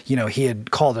Paluska, he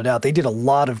had called it out. They did a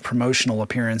lot of promotional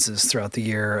appearances throughout the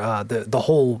year. The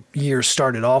whole year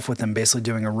started off with them basically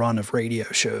doing a run of radio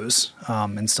shows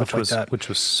and stuff like that. Which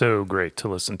was so great to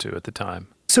listen to at the time.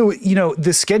 So,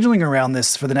 the scheduling around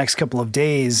this for the next couple of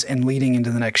days and leading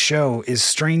into the next show is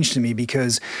strange to me,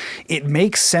 because it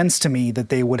makes sense to me that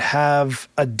they would have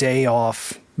a day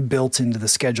off built into the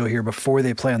schedule here before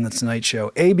they play on the Tonight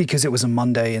Show. A, because it was a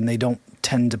Monday and they don't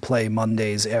tend to play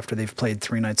Mondays after they've played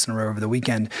 3 nights in a row over the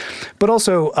weekend. But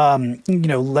also,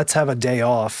 let's have a day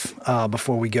off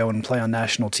before we go and play on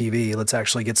national TV. Let's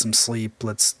actually get some sleep.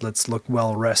 Let's look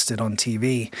well rested on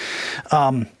TV.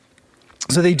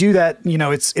 So they do that,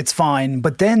 it's fine.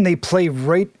 But then they play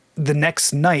right the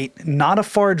next night, not a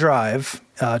far drive,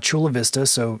 Chula Vista.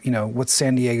 So, what's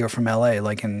San Diego from LA,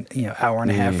 like an hour and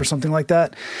a half or something like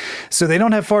that. So they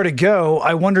don't have far to go.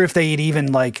 I wonder if they'd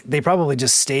even they probably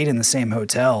just stayed in the same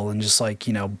hotel and just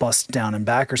bust down and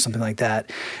back or something like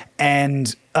that.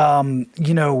 And, I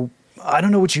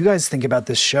don't know what you guys think about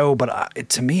this show, but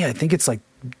to me, I think it's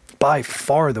by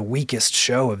far the weakest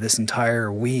show of this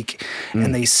entire week,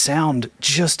 and they sound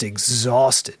just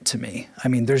exhausted to me. I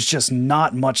mean, there's just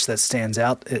not much that stands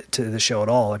out to the show at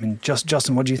all. I mean,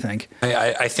 Justin, what do you think?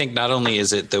 I think not only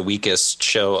is it the weakest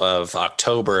show of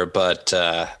October, but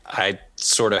I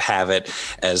sort of have it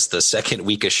as the second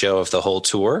weakest show of the whole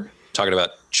tour. Talking about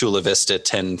Chula Vista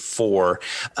 10-4,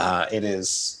 it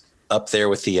is up there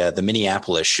with the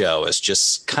Minneapolis show is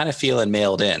just kind of feeling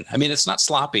mailed in. I mean, it's not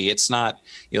sloppy. It's not,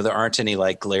 there aren't any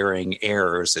glaring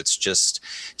errors. It's just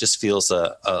feels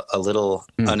a little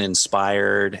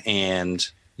uninspired. And,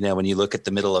 when you look at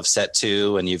the middle of set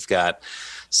 2 and you've got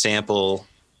Sample,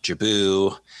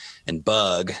 Jabu, and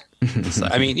Bug. So,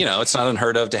 I mean, it's not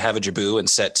unheard of to have a Jabu in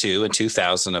set 2 in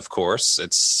 2000, of course.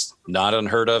 It's not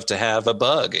unheard of to have a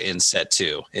Bug in set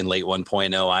 2 in late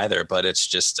 1.0 either, but it's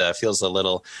just feels a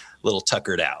little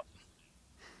tuckered out.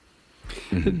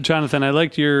 Jonathan, I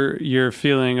liked your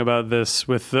feeling about this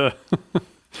with the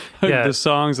the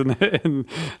songs and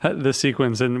the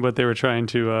sequence and what they were trying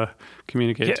to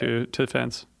communicate to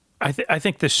fans. I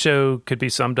think this show could be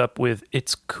summed up with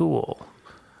it's cool.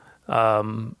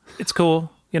 It's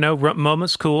cool.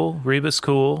 Moma's cool, Reba's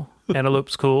cool,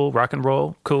 Antelope's cool, Rock and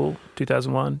Roll cool,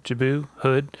 2001, Jabu,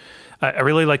 Hood. I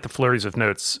really like the flurries of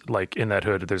notes in that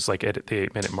Hood. There's at the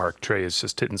 8-minute mark, Trey is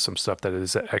just hitting some stuff that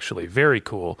is actually very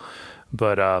cool.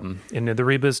 But and the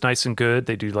Reba's nice and good.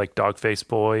 They do Dogface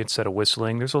Boy instead of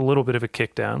whistling. There's a little bit of a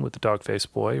kick down with the Dogface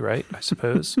Boy, right? I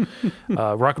suppose.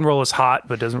 Rock and Roll is hot,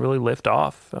 but doesn't really lift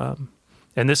off.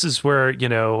 And this is where,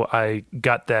 I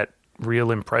got that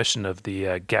real impression of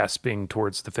the gasping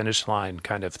towards the finish line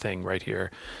kind of thing right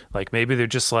here. Maybe they're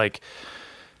just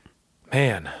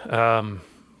man,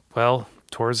 well,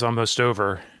 tour's almost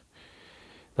over.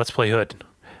 Let's play Hood.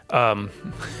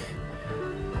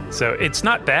 So it's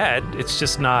not bad. It's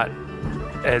just not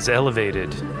as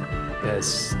elevated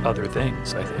as other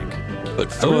things, I think.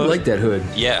 But I really like that Hood.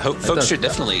 Yeah, folks should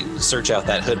definitely search out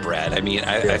that Hood, Brad. I mean,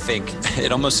 I think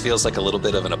it almost feels like a little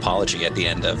bit of an apology at the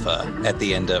end of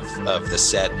the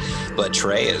set. But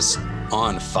Trey is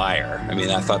on fire. I mean,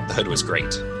 I thought the Hood was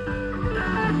great.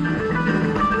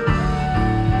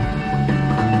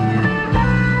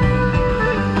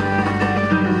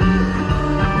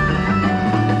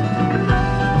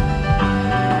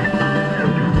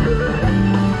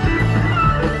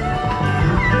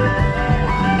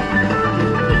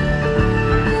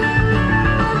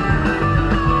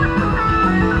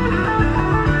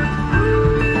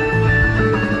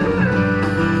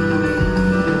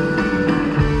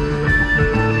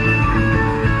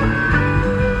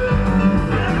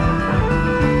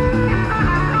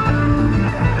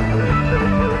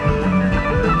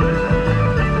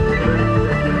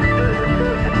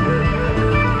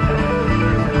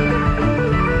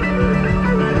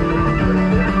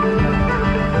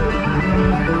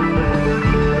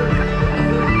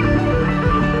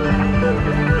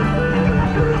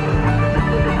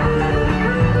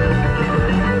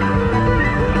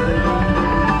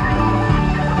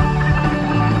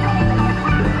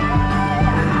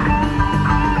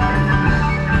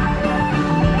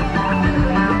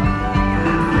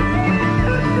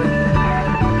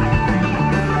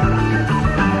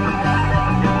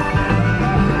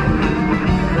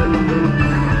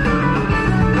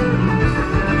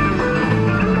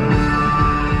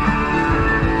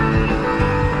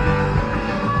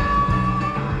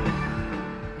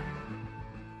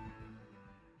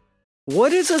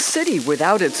 What is a city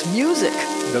without its music?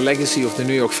 The legacy of the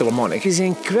New York Philharmonic is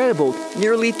incredible.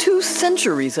 Nearly 2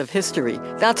 centuries of history.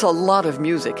 That's a lot of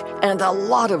music and a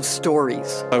lot of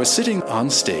stories. I was sitting on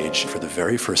stage for the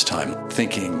very first time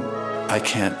thinking, I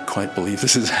can't quite believe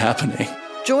this is happening.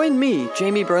 Join me,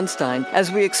 Jamie Bernstein,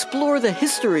 as we explore the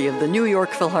history of the New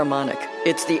York Philharmonic.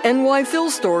 It's the NY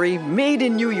Phil Story Made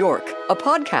in New York, a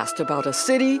podcast about a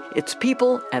city, its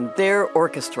people, and their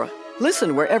orchestra.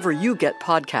 Listen wherever you get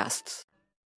podcasts.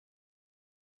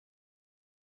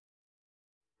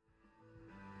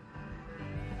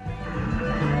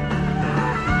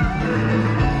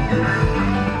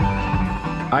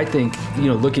 I think,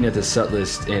 looking at the set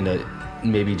list, and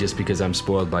maybe just because I'm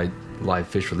spoiled by live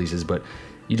Phish releases, but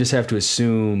you just have to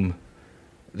assume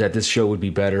that this show would be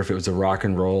better if it was a rock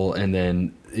and roll and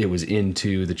then it was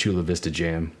into the Chula Vista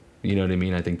Jam. You know what I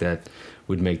mean? I think that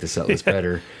would make the set list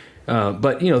better.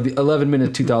 But, the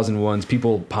 11-minute 2001s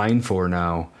people pine for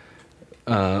now.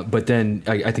 But then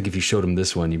I think if you showed them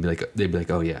this one, they'd be like,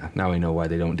 oh, yeah, now I know why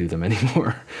they don't do them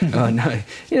anymore. Not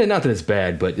that it's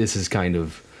bad, but this is kind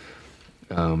of...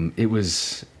 It made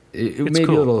cool. me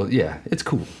a little, it's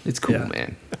cool. It's cool,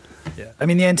 man. Yeah. I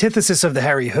mean, the antithesis of the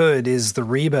Harry Hood is the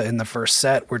Reba in the first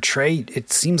set, where Trey,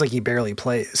 it seems like he barely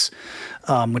plays,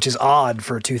 which is odd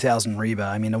for a 2000 Reba.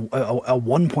 I mean, a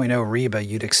 1.0 Reba,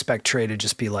 you'd expect Trey to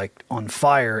just be like on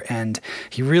fire, and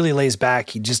he really lays back.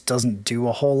 He just doesn't do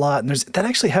a whole lot. And that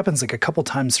actually happens like a couple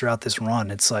times throughout this run.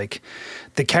 It's like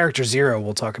the character Zero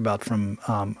we'll talk about from,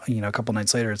 a couple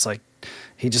nights later. It's like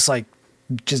he just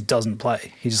doesn't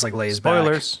play. He just like lays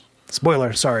back.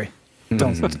 Spoiler, sorry.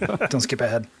 Don't skip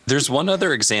ahead. There's one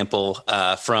other example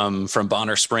from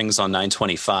Bonner Springs on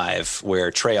 925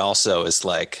 where Trey also is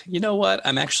like, you know what?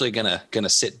 I'm actually gonna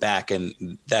sit back,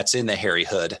 and that's in the Harry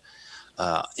Hood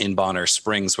in Bonner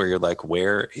Springs, where you're like,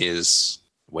 where is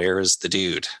the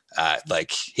dude?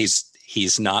 Like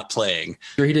he's not playing.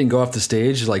 Sure, he didn't go off the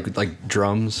stage like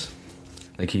drums.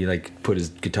 Like he put his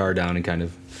guitar down and kind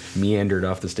of meandered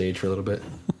off the stage for a little bit.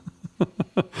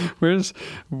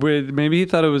 Maybe he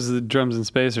thought it was the drums in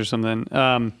space or something.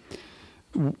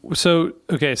 So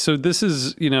this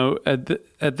is,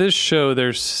 at this show,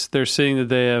 they're saying that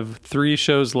they have 3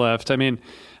 shows left. I mean,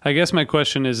 I guess my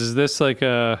question is this like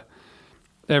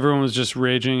everyone was just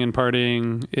raging and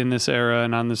partying in this era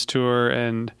and on this tour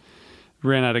and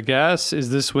ran out of gas?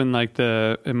 Is this when like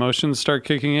the emotions start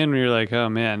kicking in, where you're like, oh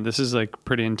man, this is like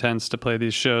pretty intense to play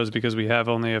these shows because we have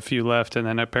only a few left, and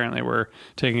then apparently we're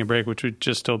taking a break, which we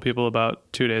just told people about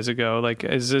 2 days ago? Like,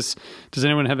 does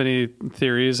anyone have any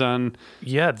theories on?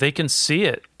 Yeah, they can see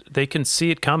it. They can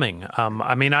see it coming.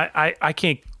 I mean, I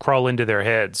can't crawl into their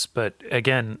heads, but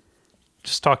again,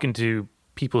 just talking to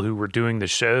people who were doing the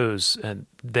shows, and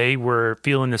they were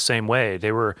feeling the same way.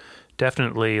 They were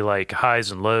definitely like highs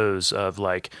and lows of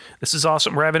like, this is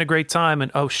awesome, we're having a great time,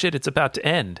 and oh shit, it's about to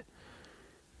end.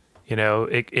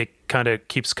 It kind of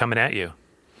keeps coming at you.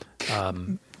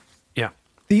 Yeah.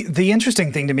 The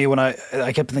interesting thing to me when I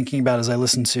kept thinking about as I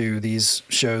listened to these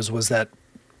shows was that,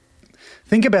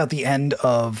 think about the end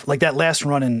of like that last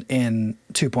run in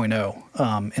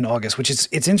 2.0 in August, which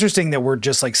it's interesting that we're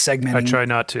just like segmenting. I try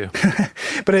not to,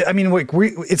 but I mean, like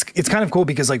it's kind of cool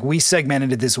because like we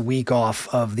segmented this week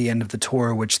off of the end of the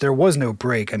tour, which there was no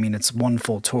break. I mean, it's one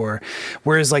full tour,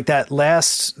 whereas like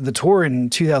the tour in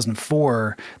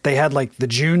 2004, they had like the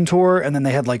June tour, and then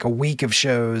they had like a week of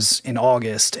shows in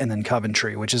August, and then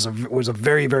Coventry, which was a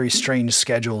very, very strange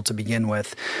schedule to begin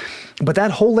with. But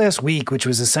that whole last week, which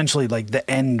was essentially like the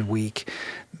end week,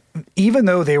 even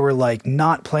though they were like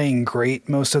not playing great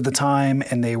most of the time,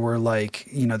 and they were like,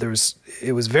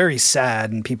 it was very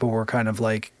sad, and people were kind of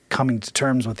like coming to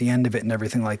terms with the end of it and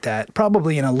everything like that,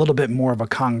 probably in a little bit more of a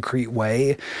concrete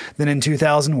way than in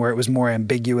 2000, where it was more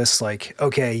ambiguous, like,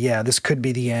 okay, yeah, this could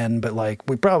be the end, but like,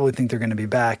 we probably think they're going to be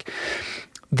back.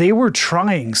 They were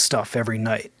trying stuff every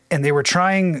night. And they were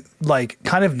trying like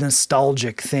kind of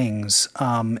nostalgic things,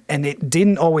 and it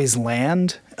didn't always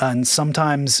land. And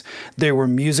sometimes there were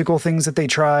musical things that they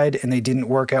tried and they didn't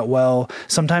work out well.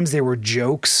 Sometimes they were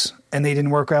jokes and they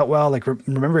didn't work out well. Like,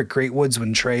 remember at Great Woods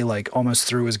when Trey like almost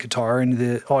threw his guitar into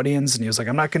the audience and he was like,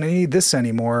 I'm not going to need this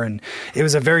anymore. And it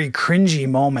was a very cringy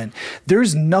moment.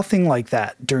 There's nothing like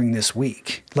that during this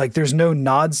week. Like, there's no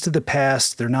nods to the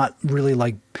past. They're not really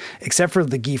like, except for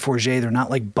the Guy Forget, they're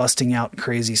not like busting out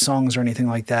crazy songs or anything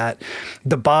like that.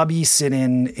 The Bobby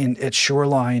sit-in at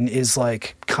Shoreline is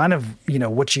like kind of,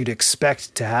 what you'd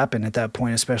expect to happen at that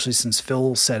point, especially since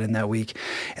Phil set in that week.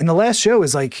 And the last show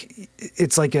is like,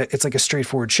 it's like a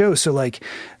straightforward show. So like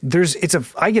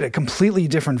I get a completely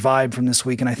different vibe from this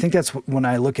week. And I think that's when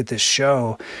I look at this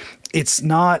show, it's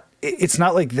not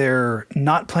like they're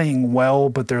not playing well,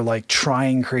 but they're like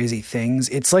trying crazy things.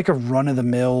 It's like a run of the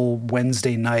mill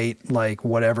Wednesday night, like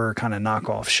whatever kind of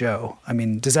knockoff show. I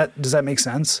mean, does that make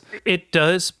sense? It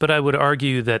does, but I would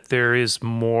argue that there is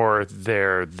more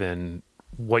there than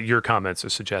what your comments are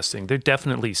suggesting. They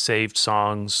definitely saved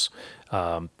songs.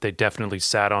 They definitely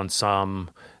sat on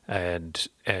some and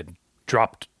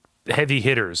dropped heavy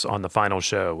hitters on the final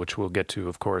show, which we'll get to,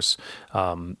 of course.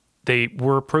 They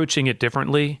were approaching it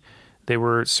differently. They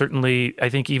were certainly, I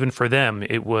think even for them,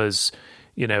 it was,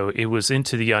 it was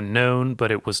into the unknown,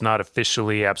 but it was not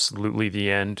officially absolutely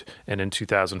the end. And in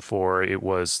 2004, it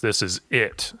was, this is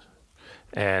it.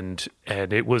 And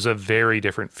it was a very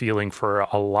different feeling for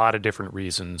a lot of different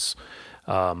reasons.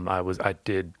 I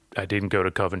didn't go to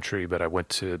Coventry, but I went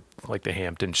to like the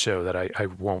Hampton show that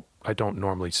I don't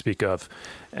normally speak of.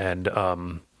 And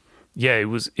it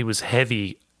was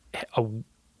heavy,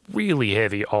 really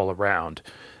heavy all around.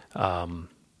 And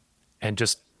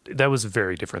just, that was a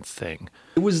very different thing.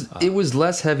 It was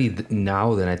less heavy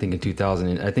now than I think in 2000.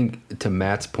 And I think to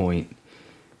Matt's point,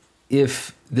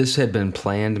 if this had been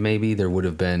planned, maybe there would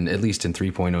have been, at least in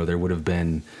 3.0, there would have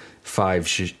been five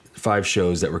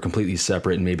shows that were completely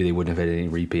separate, and maybe they wouldn't have had any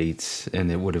repeats, and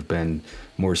it would have been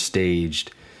more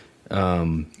staged.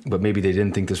 But maybe they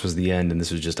didn't think this was the end and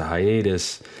this was just a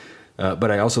hiatus.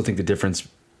 But I also think the difference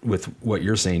with what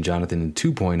you're saying, Jonathan, in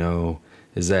 2.0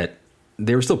 is that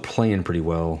they were still playing pretty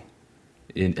well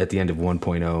at the end of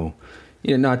 1.0.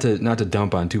 Not to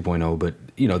dump on 2.0, but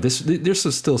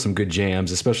there's still some good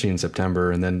jams, especially in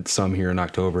September, and then some here in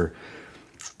October.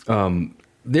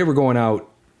 They were going out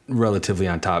relatively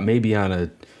on top, maybe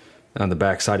on the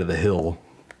back side of the hill,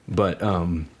 but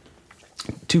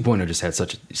 2.0 just had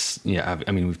such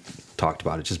a we've talked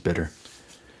about it, just bitter.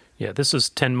 Yeah, this was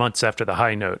 10 months after the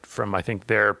high note from, I think,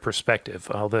 their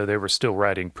perspective, although they were still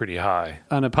riding pretty high.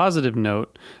 On a positive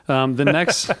note, the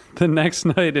next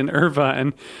night in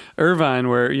Irvine,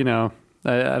 where,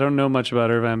 I don't know much about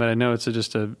Irvine, but I know it's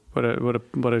just what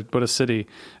a city.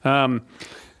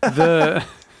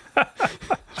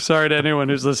 Sorry to anyone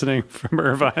who's listening from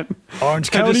Irvine.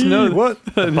 Orange County,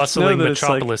 the bustling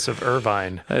metropolis of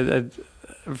Irvine.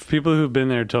 People who've been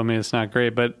there told me it's not great,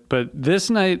 but this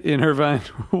night in Irvine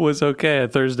was okay. A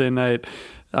Thursday night,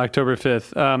 October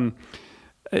 5th.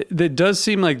 It does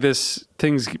seem like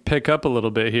things pick up a little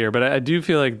bit here, but I do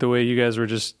feel like the way you guys were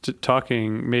just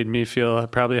talking made me feel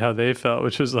probably how they felt,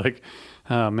 which was like,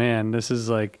 oh man, this is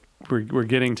like we're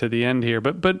getting to the end here,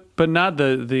 but not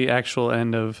the actual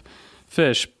end of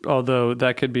Phish, although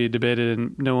that could be debated,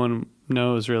 and no one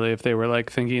knows really if they were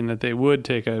like thinking that they would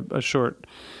take a short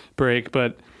break.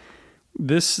 But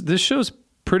this show's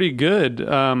pretty good.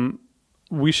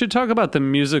 We should talk about the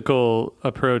musical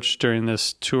approach during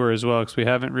this tour as well, because we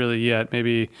haven't really yet,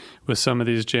 maybe with some of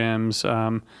these jams.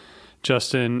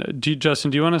 Justin, do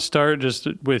you want to start just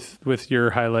with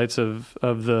your highlights of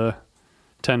the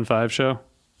 10-5 show?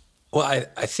 Well,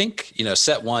 I think,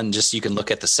 set one, just you can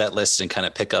look at the set list and kind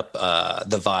of pick up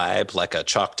the vibe, like a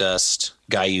Chalk Dust,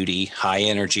 Guyute, high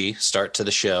energy start to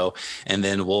the show, and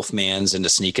then Wolfman's into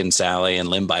Sneakin' Sally and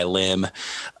Limb by Limb.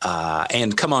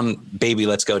 And Come On Baby,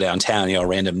 Let's Go Downtown, a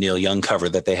random Neil Young cover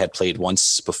that they had played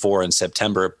once before in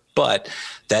September. But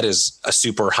that is a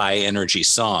super high energy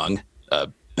song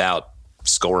about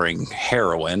scoring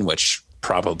heroin, which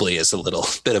probably is a little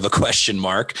bit of a question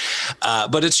mark,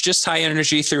 but it's just high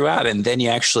energy throughout. And then you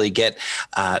actually get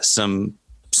some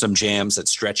jams that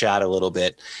stretch out a little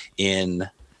bit in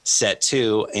set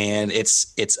two, and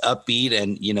it's upbeat,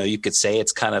 and you could say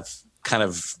it's kind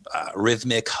of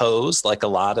rhythmic hose, like a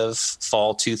lot of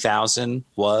fall 2000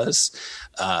 was,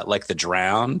 like The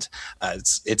Drowned.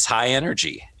 It's high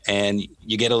energy. And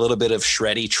you get a little bit of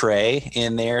Shreddy Trey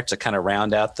in there to kind of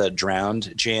round out the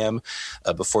Drowned jam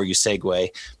before you segue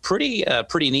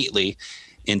pretty neatly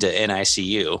into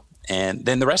NICU. And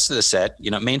then the rest of the set,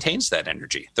 maintains that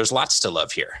energy. There's lots to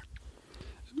love here.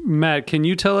 Matt, can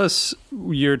you tell us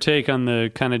your take on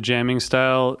the kind of jamming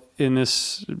style in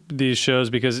these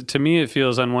shows? Because to me, it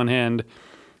feels on one hand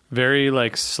very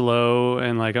like slow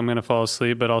and like I'm going to fall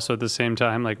asleep, but also at the same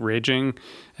time like raging.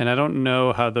 And I don't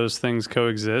know how those things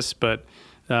coexist, but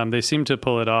they seem to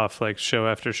pull it off like show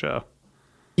after show.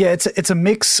 Yeah, it's a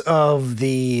mix of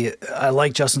I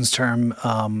like Justin's term,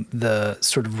 the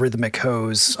sort of rhythmic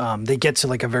hose. They get to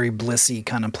like a very blissy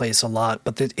kind of place a lot,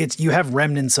 but you have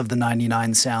remnants of the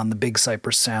 99 sound, the Big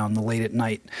Cypress sound, the late at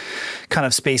night kind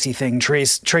of spacey thing. Trey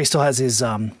still has his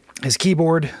his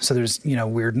keyboard, so there's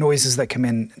weird noises that come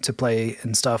in to play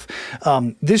and stuff.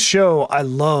 This show I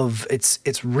love.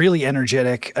 It's really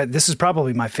energetic. This is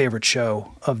probably my favorite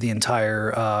show of the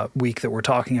entire week that we're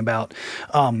talking about.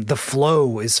 The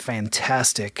flow is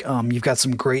fantastic. You've got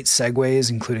some great segues,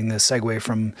 including the segue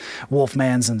from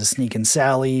Wolfman's into Sneak and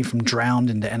Sally, from Drowned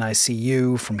into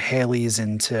NICU, from Haley's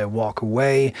into Walk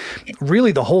Away.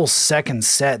 Really, the whole second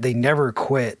set, they never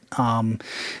quit.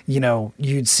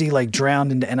 You'd see like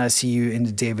Drowned into NICU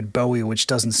into David Bowie, which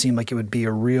doesn't seem like it would be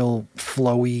a real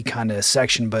flowy kind of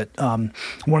section, but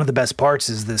one of the best parts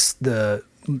is the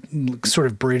sort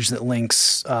of bridge that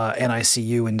links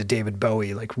NICU into David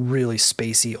Bowie, like really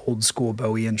spacey old school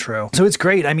Bowie intro. So it's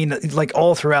great. I mean, like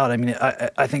all throughout, I mean,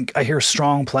 I think I hear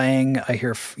strong playing, I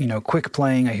hear quick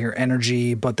playing, I hear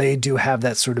energy, but they do have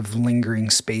that sort of lingering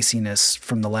spaciness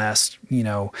from the last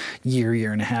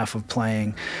year and a half of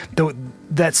playing. Though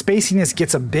that spaciness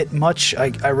gets a bit much.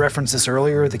 I referenced this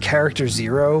earlier. The character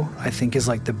Zero, I think, is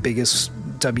like the biggest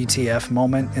WTF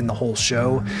moment in the whole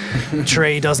show.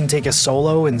 Trey doesn't take a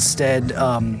solo. Instead,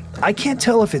 I can't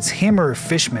tell if it's him or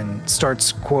Fishman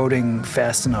starts quoting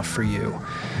Fast Enough for You,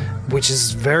 which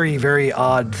is very, very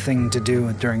odd thing to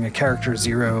do during a character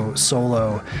Zero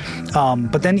solo.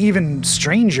 But then even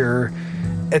stranger,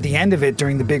 at the end of it,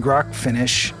 during the big rock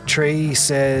finish, Trey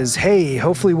says, "Hey,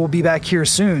 hopefully we'll be back here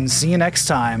soon. See you next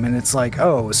time." And it's like,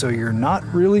 oh, so you're not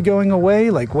really going away?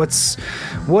 Like, what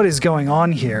is going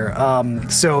on here?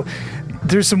 So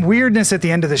there's some weirdness at the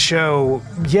end of the show.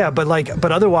 Yeah,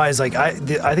 but otherwise, like, I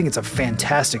think it's a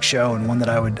fantastic show, and one that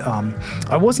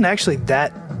I wasn't actually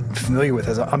that familiar with.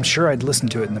 As I'm sure I'd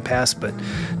listened to it in the past, but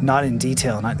not in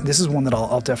detail. And this is one that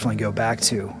I'll definitely go back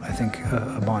to, I think,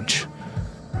 a bunch.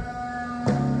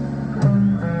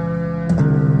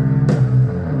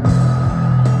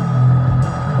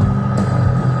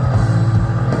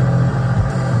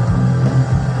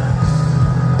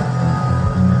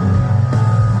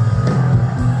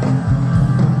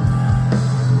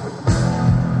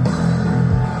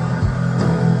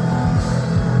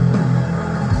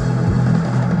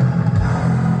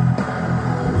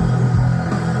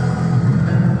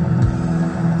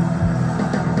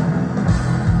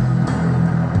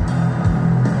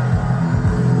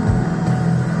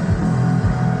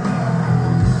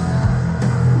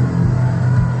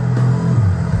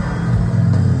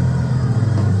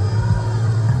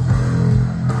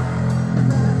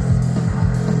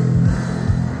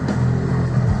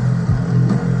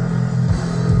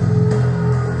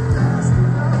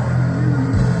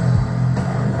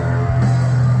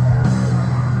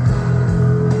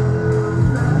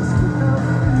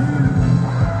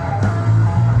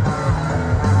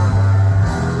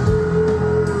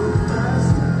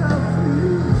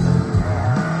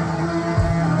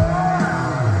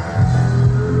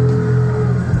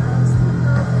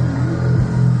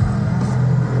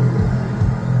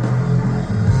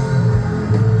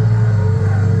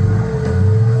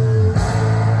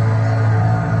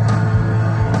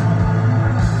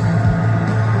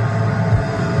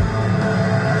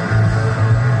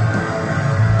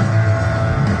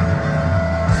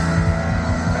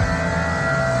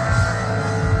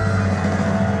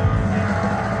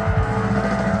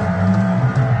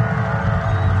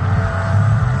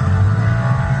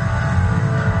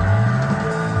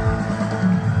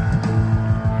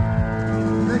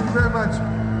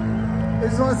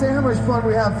 Fun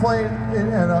we have playing in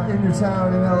your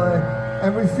town in LA,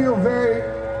 and we feel very,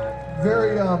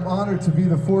 very honored to be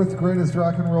the fourth greatest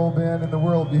rock and roll band in the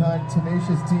world, behind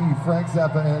Tenacious D, Frank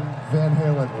Zappa, and Van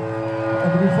Halen,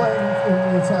 and to be playing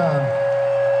in your town.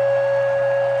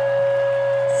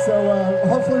 So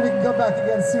hopefully we can come back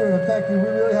again soon, and thank you. We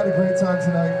really had a great time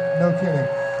tonight, no kidding,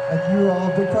 and you were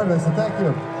all a big part of this, so thank you,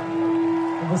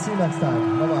 and we'll see you next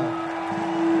time. Bye-bye.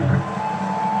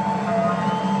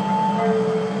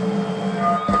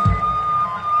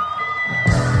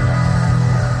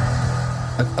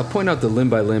 I'll point out the Limb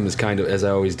by Limb is kind of, as I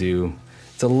always do,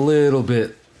 it's a little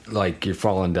bit like you're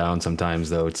falling down sometimes,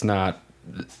 though. It's not,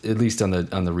 at least on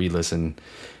the re-listen,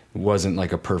 it wasn't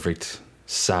like a perfect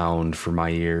sound for my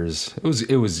ears.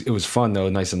 It was fun though,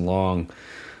 nice and long.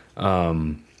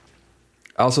 I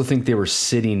also think they were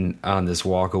sitting on this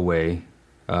walk away,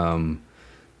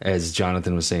 as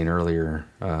Jonathan was saying earlier.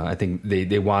 I think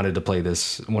they wanted to play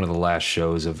this one of the last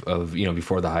shows of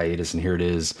before the hiatus, and here it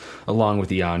is, along with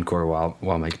the encore,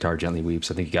 While My Guitar Gently Weeps.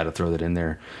 I think you got to throw that in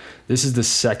there. This is the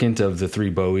second of the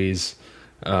three Bowies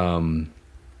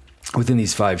within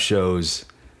these 5 shows.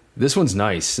 This one's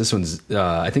nice. This one's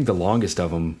I think the longest of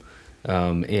them,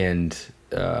 and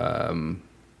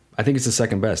I I think it's the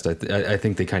second best. I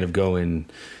think they kind of go in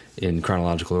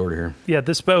chronological order here. Yeah,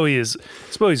 this Bowie's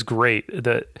great.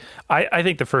 I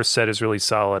think the first set is really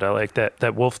solid. I like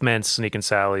that Wolfman Sneakin'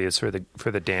 Sally is for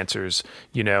the dancers.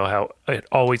 You know how it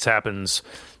always happens.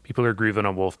 People are grooving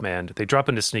on Wolfman. They drop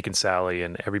into Sneakin' Sally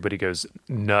and everybody goes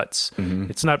nuts.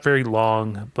 Mm-hmm. It's not very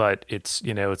long, but it's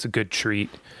a good treat.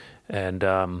 And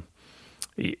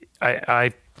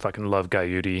I fucking love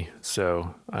Gaiuti,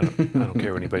 so I don't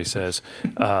care what anybody says.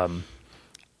 But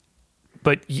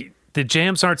the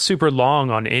jams aren't super long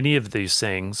on any of these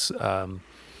things.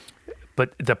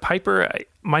 But the Piper,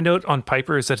 my note on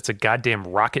Piper is that it's a goddamn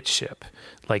rocket ship.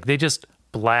 Like, they just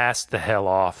blast the hell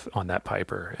off on that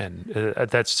Piper, and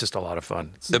that's just a lot of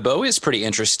fun. The Bowie is pretty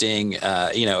interesting.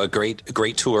 A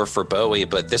great tour for Bowie,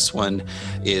 but this one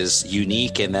is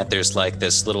unique in that there's like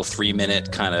this little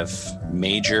 3-minute kind of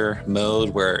major mode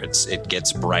where it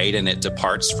gets bright and it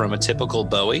departs from a typical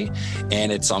Bowie,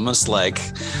 and it's almost like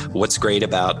what's great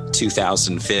about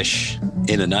 2000 Fish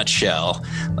in a nutshell.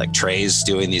 Like, Trey's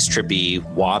doing these trippy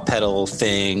wah pedal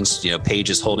things, Page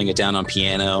is holding it down on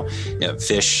piano.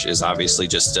 Fish is obviously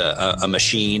just a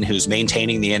machine who's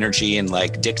maintaining the energy and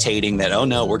like dictating that, oh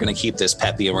no, we're going to keep this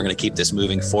peppy and we're going to keep this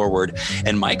moving forward.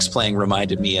 And Mike's playing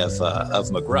reminded me of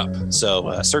McGrupp.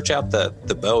 So search out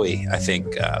the Bowie, I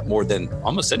think, more than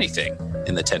almost anything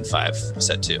in the 10-5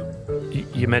 set 2.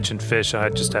 You mentioned Fish. I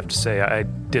just have to say I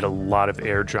did a lot of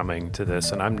air drumming to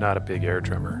this, and I'm not a big air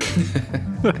drummer.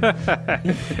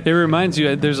 It reminds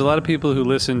you, there's a lot of people who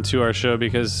listen to our show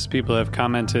because people have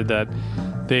commented that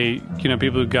they,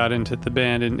 people who got into the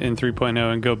band in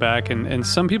 3.0 and go back, and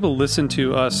some people listen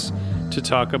to us to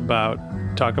talk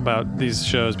about these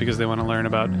shows because they want to learn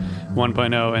about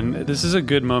 1.0, and this is a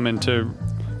good moment to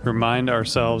remind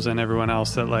ourselves and everyone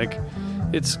else that, like,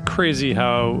 it's crazy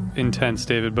how intense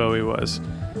David Bowie was.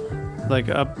 Like,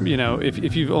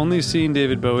 if you've only seen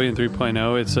David Bowie in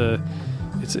 3.0,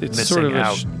 it's sort of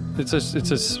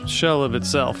it's a shell of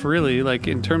itself, really. Like,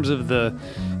 in terms of the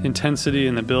intensity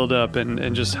and the build-up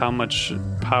and just how much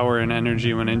power and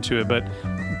energy went into it. But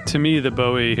to me, the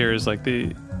Bowie here is like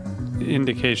the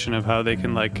indication of how they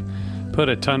can like put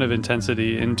a ton of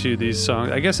intensity into these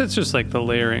songs. I guess it's just like the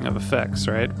layering of effects,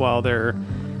 right? While they're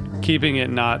keeping it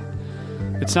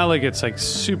it's not like it's like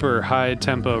super high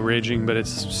tempo raging, but it's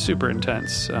super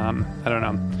intense. I don't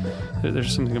know.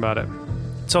 There's something about it.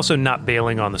 It's also not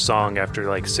bailing on the song after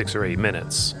like 6 or 8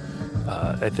 minutes.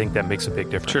 I think that makes a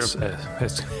big difference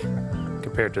as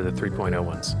compared to the 3.0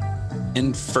 ones.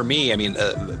 And for me, I mean,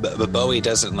 Bowie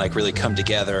doesn't like really come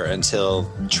together until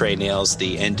Trey nails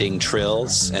the ending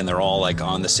trills and they're all like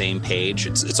on the same page.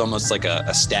 It's almost like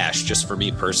a stash just for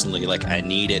me personally. Like, I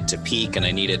need it to peak and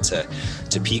I need it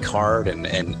to peak hard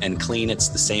and clean. It's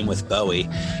the same with Bowie.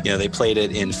 They played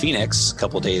it in Phoenix a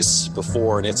couple days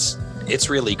before, and it's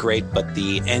really great, but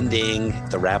the ending,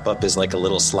 the wrap up is like a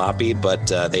little sloppy, but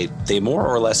they more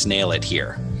or less nail it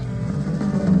here.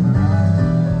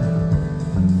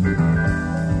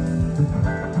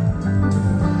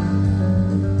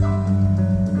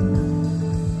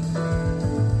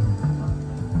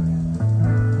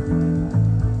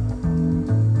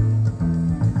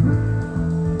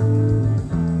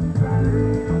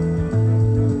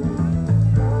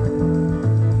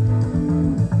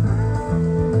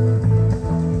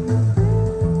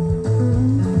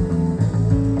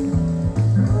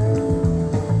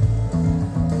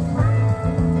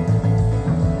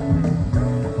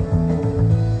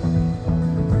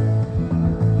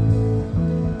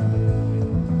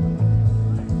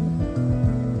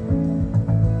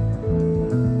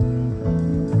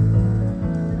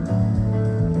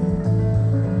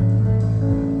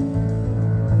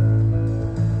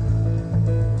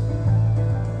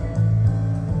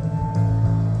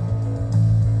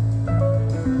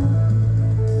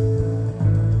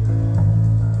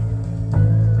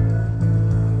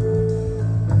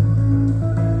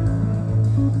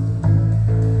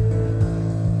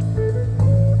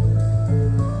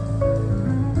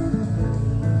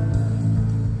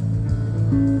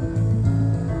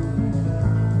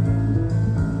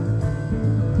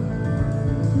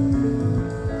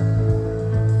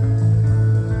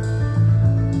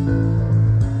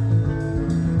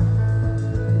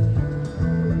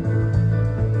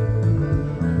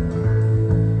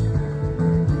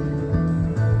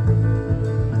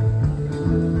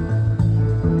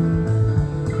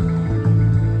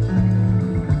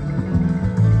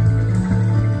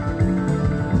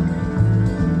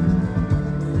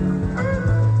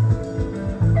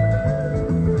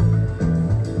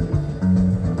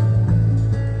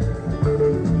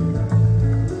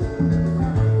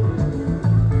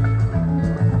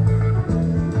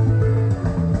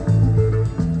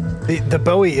 The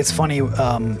Bowie, it's funny.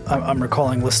 I'm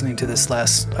recalling listening to this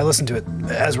I listened to it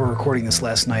as we're recording this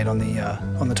last night on the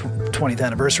 20th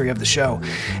anniversary of the show,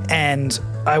 and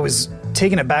I was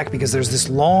taken aback because there's this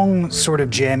long sort of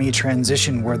jammy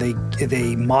transition where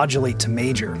they modulate to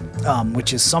major,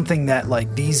 which is something that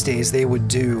like these days they would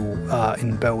do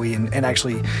in Bowie, and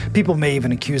actually people may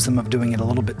even accuse them of doing it a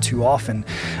little bit too often.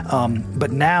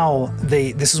 But now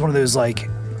this is one of those like.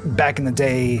 Back in the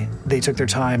day, they took their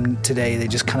time. Today, they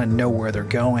just kind of know where they're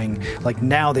going. Like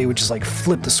now, they would just like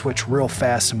flip the switch real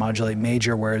fast and modulate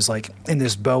major. Whereas like in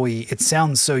this Bowie, it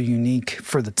sounds so unique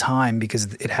for the time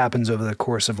because it happens over the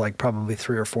course of like probably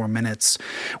 3 or 4 minutes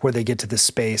where they get to this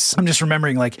space. I'm just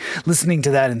remembering like listening to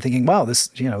that and thinking, wow,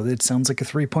 this, it sounds like a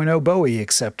 3.0 Bowie,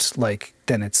 except like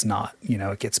then it's not.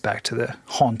 It gets back to the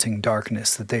haunting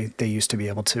darkness that they used to be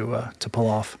able to pull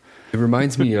off. It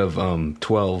reminds me of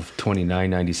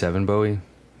 12/29/97 Bowie.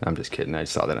 I'm just kidding. I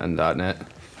saw that on .net.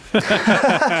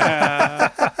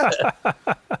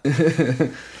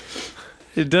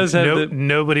 It does have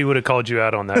nobody would have called you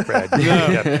out on that, Brad.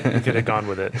 You could have gone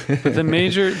with it. But the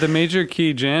major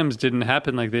key jams didn't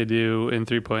happen like they do in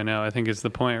 3.0. I think is the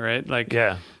point, right? Like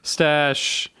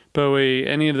Stash, Bowie,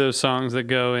 any of those songs that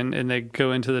go in and they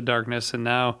go into the darkness, and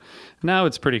now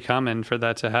it's pretty common for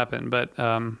that to happen. But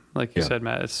like you said,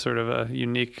 Matt, it's sort of a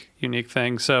unique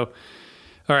thing. So,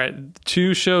 all right,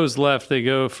 2 shows left. They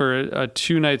go for a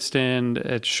 2-night stand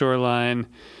at Shoreline,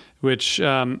 which,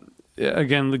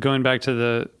 again, going back to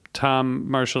the Tom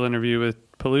Marshall interview with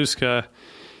Paluska,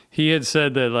 he had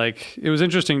said that like it was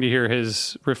interesting to hear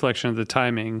his reflection of the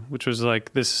timing, which was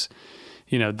like this.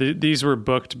 These were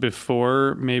booked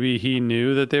before maybe he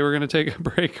knew that they were going to take a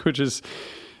break, which is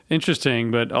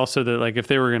interesting, but also that like if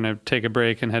they were going to take a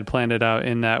break and had planned it out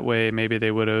in that way, maybe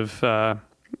they would have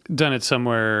done it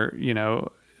somewhere,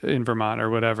 in Vermont or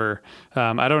whatever.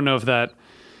 I don't know if that,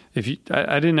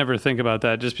 I didn't ever think about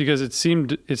that just because it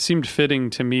seemed fitting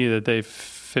to me that they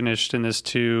finished in this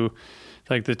the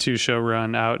 2-show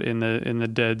run out in the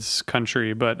Dead's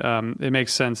country, but it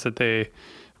makes sense that they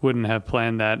wouldn't have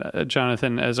planned that.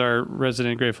 Jonathan, as our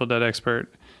resident Grateful Dead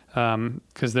expert,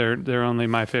 because they're only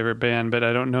my favorite band, but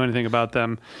I don't know anything about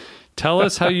them. Tell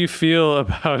us how you feel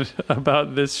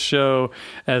about this show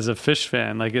as a Phish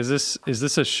fan. Like, is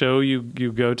this a show you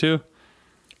go to?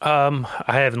 I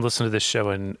haven't listened to this show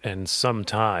in some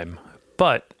time,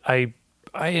 but I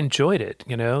enjoyed it.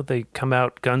 They come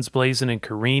out guns blazing in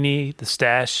Carini. The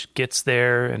Stash gets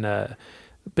there in a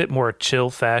bit more chill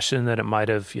fashion than it might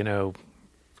have, I don't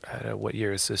know, what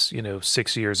year is this?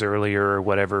 6 years earlier or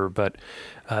whatever, but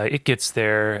it gets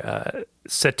there.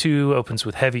 Set 2 opens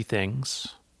with Heavy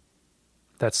Things.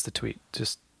 That's the tweet.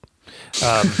 Just,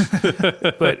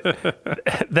 but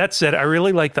that said, I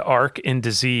really like the arc in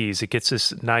Disease. It gets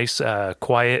this nice,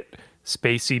 quiet,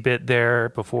 spacey bit there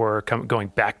before going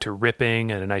back to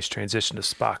Ripping, and a nice transition to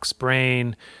Spock's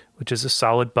Brain, which is a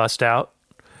solid bust out.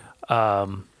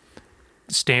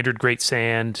 Standard Great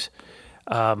Sand.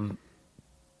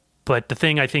 But the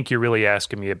thing I think you're really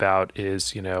asking me about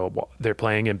is, they're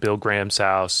playing in Bill Graham's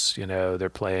house. They're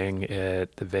playing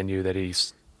at the venue that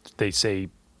they say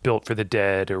built for the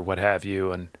Dead or what have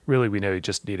you. And really, we know he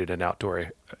just needed an outdoor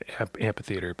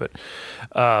amphitheater. But,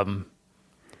 Bob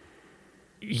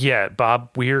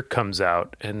Weir comes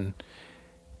out. And,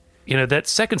 that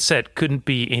second set couldn't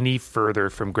be any further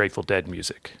from Grateful Dead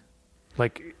music.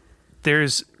 Like,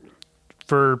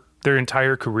 for their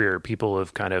entire career, people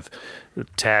have kind of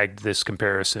tagged this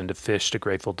comparison to Phish to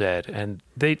Grateful Dead, and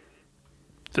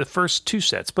the first 2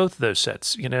 sets, both of those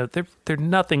sets, they're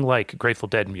nothing like Grateful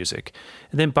Dead music.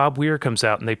 And then Bob Weir comes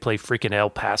out and they play freaking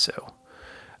El Paso,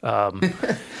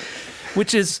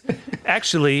 which is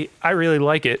actually, I really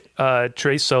like it.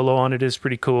 Trey's solo on it is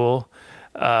pretty cool.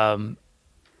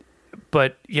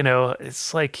 But,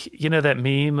 it's like, that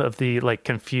meme of the like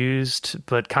confused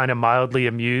but kind of mildly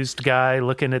amused guy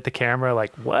looking at the camera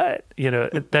like, what?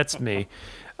 That's me.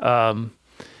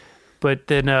 But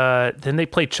then they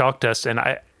play Chalk Dust, and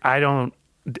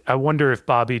I wonder if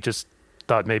Bobby just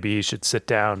thought maybe he should sit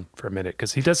down for a minute,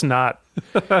 because he doesn't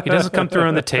come through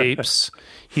on the tapes.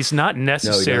 He's not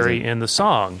necessary in the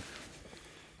song.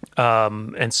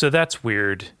 And so that's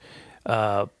weird.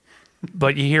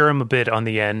 But you hear him a bit on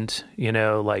the end,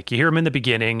 like you hear him in the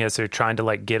beginning as they're trying to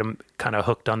like get him kind of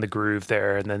hooked on the groove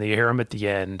there. And then you hear him at the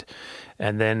end,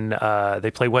 and then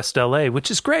they play West LA,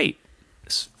 which is great.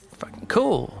 It's fucking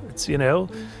cool. It's,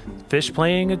 Phish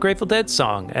playing a Grateful Dead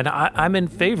song. And I'm in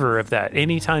favor of that.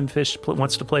 Anytime Phish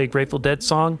wants to play a Grateful Dead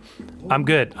song, I'm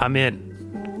good. I'm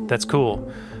in. That's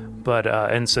cool. But,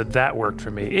 and so that worked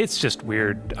for me. It's just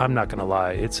weird. I'm not going to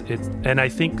lie. And I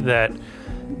think that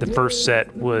the first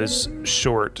set was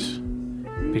short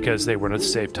because they wanted to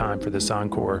save time for this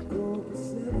encore.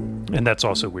 And that's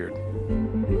also weird.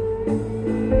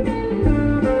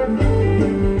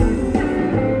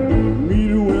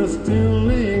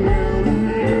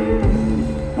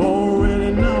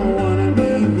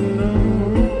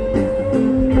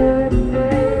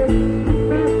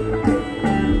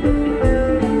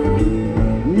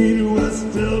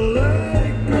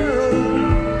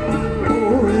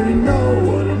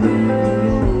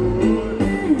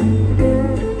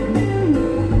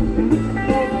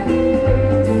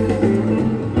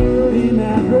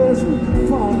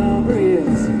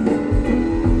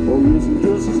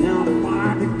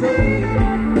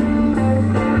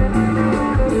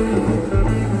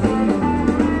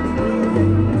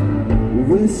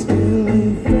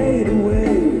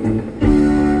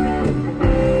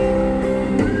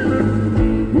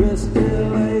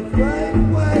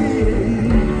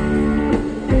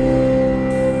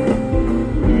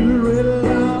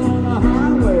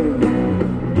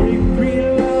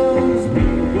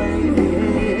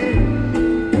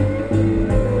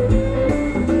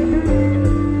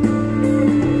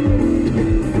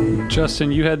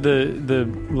 Justin, you had the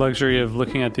luxury of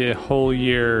looking at the whole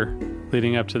year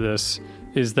leading up to this.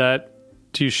 Do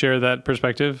you share that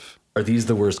perspective? Are these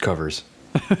the worst covers?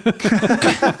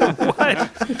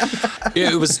 What?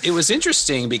 It was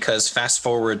interesting because fast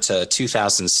forward to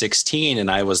 2016,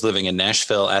 and I was living in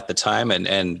Nashville at the time,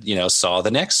 and saw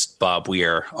the next Bob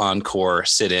Weir encore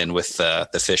sit-in with the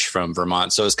Fish from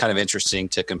Vermont. So it was kind of interesting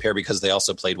to compare because they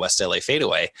also played West LA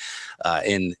Fadeaway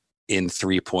in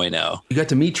 3.0. You got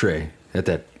to meet Trey at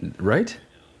that, right?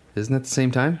 Isn't that the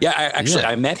same time? Yeah,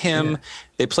 I met him. Yeah.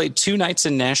 They played 2 nights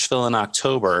in Nashville in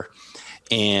October,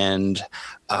 and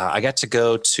I got to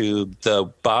go to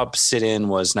the Bob sit-in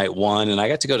was night 1, and I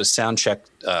got to go to sound check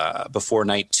before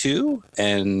night 2,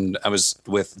 and I was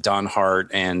with Don Hart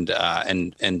and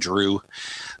Drew,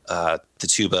 the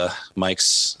tuba,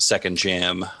 Mike's second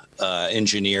jam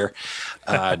engineer,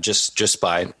 just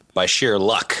by sheer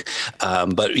luck.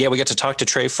 But yeah, we got to talk to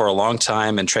Trey for a long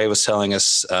time, and Trey was telling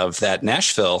us of that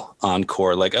Nashville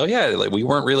encore. Like, oh yeah, like we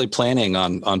weren't really planning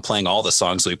on playing all the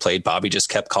songs we played. Bobby just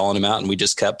kept calling them out, and we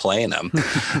just kept playing them.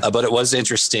 But it was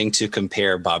interesting to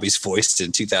compare Bobby's voice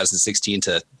in 2016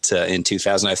 to in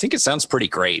 2000. I think it sounds pretty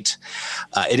great.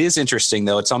 It is interesting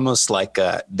though. It's almost like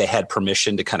they had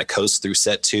permission to kind of coast through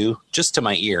set 2, just to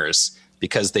my ears,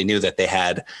 because they knew that they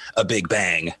had a big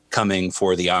bang coming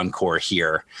for the encore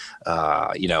here,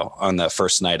 on the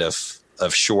first night of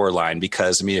Shoreline.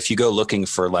 Because, I mean, if you go looking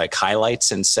for like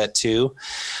highlights in set 2,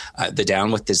 the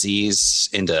Down with Disease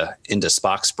into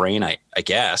Spock's Brain, I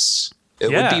guess. It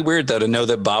would be weird, though, to know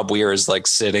that Bob Weir is like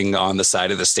sitting on the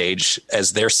side of the stage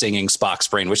as they're singing Spock's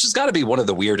Brain, which has got to be one of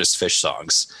the weirdest Fish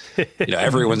songs.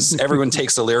 Everyone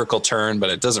takes a lyrical turn, but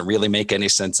it doesn't really make any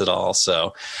sense at all.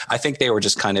 So I think they were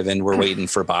just kind of we're waiting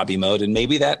for Bobby mode. And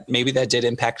maybe that did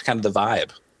impact kind of the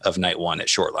vibe of night 1 at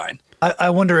Shoreline.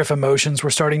 I wonder if emotions were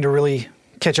starting to really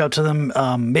catch up to them.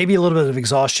 Maybe a little bit of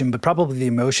exhaustion, but probably the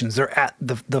emotions. They're at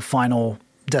the final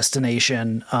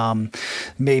destination,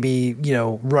 maybe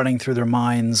running through their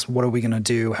minds, what are we going to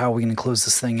do, how are we going to close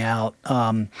this thing out.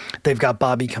 They've got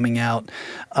Bobby coming out.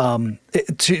 I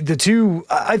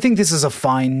think this is a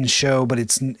fine show, but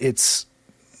it's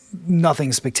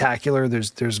nothing spectacular.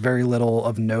 There's very little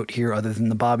of note here other than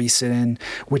the Bobby sit-in,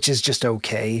 which is just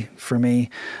okay for me.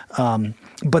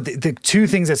 But the 2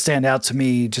 things that stand out to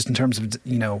me, just in terms of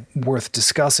worth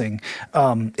discussing,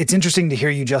 it's interesting to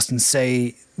hear you, Justin,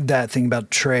 say that thing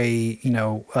about Trey.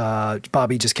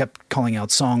 Bobby just kept calling out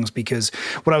songs, because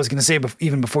what I was going to say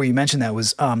even before you mentioned that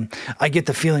was I get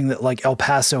the feeling that like El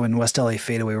Paso and West LA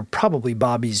Fadeaway were probably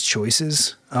Bobby's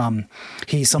choices.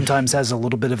 He sometimes has a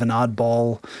little bit of an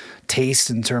oddball taste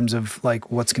in terms of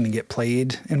like what's going to get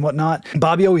played and whatnot.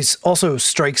 Bobby always also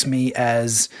strikes me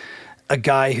as a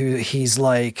guy who he's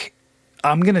like,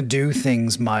 I'm going to do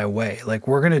things my way. Like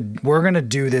we're going to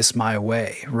do this my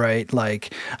way, right?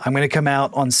 Like I'm going to come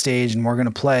out on stage and we're going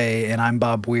to play, and I'm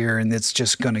Bob Weir, and it's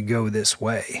just going to go this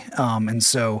way. And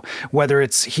so whether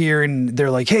it's here and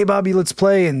they're like, hey Bobby, let's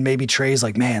play. And maybe Trey's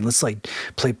like, man, let's like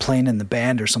play Playing in the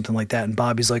Band or something like that. And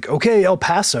Bobby's like, okay, El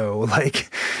Paso, like,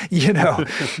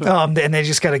 and they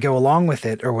just got to go along with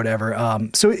it or whatever.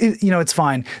 So it's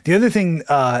fine. The other thing,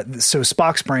 so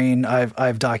Spock's Brain,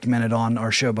 I've documented on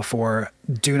our show before.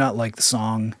 do not like the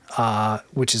song,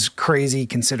 which is crazy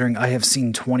considering I have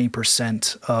seen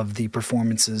 20% of the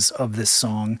performances of this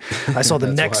song. I saw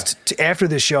after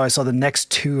this show, I saw the next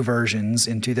two versions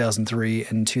in 2003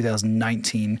 and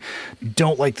 2019.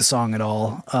 Don't like the song at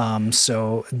all.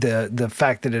 So the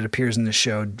fact that it appears in this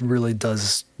show really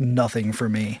does nothing for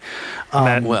me.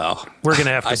 Matt, well, we're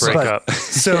gonna have to break up.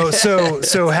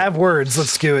 So have words.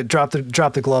 Let's do it. Drop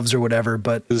the gloves or whatever.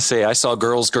 But say I saw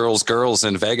girls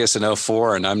in Vegas in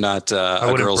 2004, and I'm not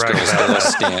a girls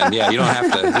stan. Yeah, you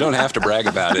don't have to brag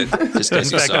about it. Just in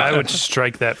fact, I would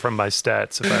strike that from my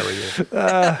stats if I were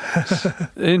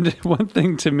you. And one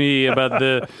thing to me about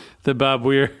the Bob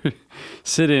Weir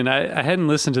sit-in, I hadn't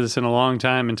listened to this in a long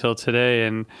time until today,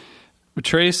 and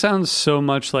Trey sounds so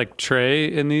much like Trey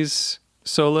in these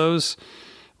solos,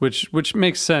 which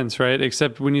makes sense, right?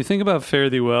 Except when you think about Fare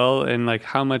Thee Well and like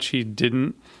how much he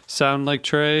didn't sound like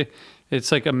Trey,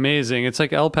 it's like amazing. It's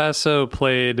like El Paso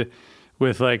played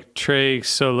with like Trey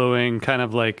soloing kind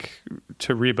of like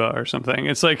to Reba or something.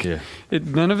 It's like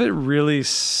none of it really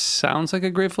sounds like a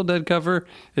Grateful Dead cover.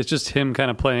 It's just him kind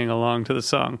of playing along to the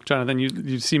song. Jonathan,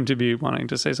 you seem to be wanting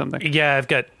to say something. Yeah, I've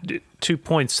got 2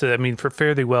 points to that. I mean, for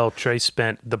Fare Thee Well, Trey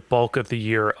spent the bulk of the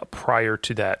year prior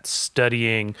to that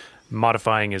studying,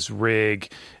 modifying his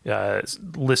rig,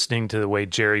 listening to the way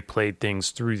Jerry played things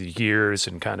through the years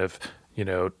and kind of,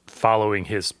 following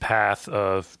his path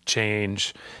of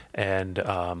change. And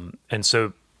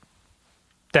so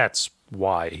that's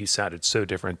why he sounded so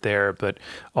different there. But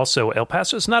also, El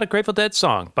Paso is not a Grateful Dead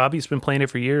song. Bobby's been playing it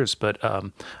for years, but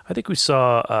I think we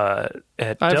saw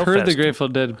at I've Delfest, heard the Grateful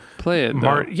Dead play it,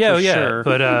 though, sure.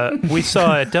 But we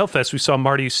saw at Delfest, we saw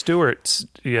Marty Stewart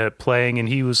playing, and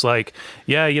he was like,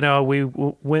 we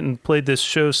went and played this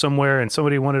show somewhere, and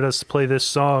somebody wanted us to play this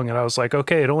song, and I was like,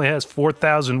 okay, it only has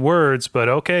 4,000 words, but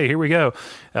okay, here we go.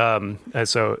 And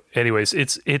so, anyways,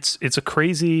 it's a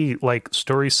crazy like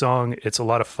story song. It's a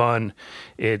lot of fun.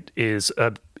 It is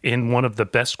in one of the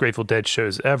best Grateful Dead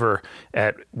shows ever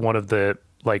at one of the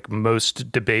like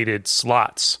most debated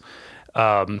slots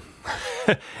that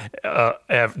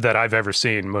I've ever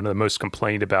seen. One of the most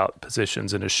complained about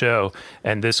positions in a show,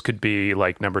 and this could be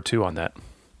like number 2 on that.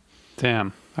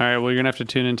 Damn. All right, well, you're going to have to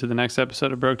tune into the next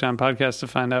episode of Broke Down Podcast to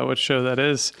find out which show that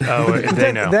is. Oh,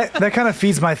 they know. That kind of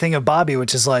feeds my thing of Bobby,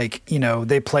 which is like,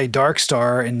 they play Dark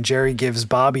Star, and Jerry gives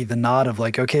Bobby the nod of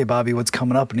like, okay, Bobby, what's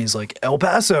coming up? And he's like, El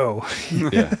Paso.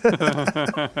 Yeah.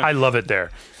 I love it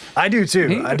there. I do too.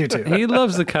 He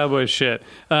loves the cowboy shit.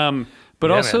 But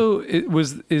yeah, also,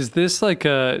 is this like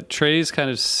Trey's kind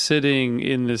of sitting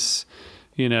in this,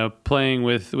 playing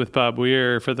with Bob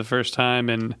Weir for the first time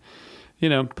and,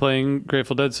 playing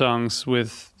Grateful Dead songs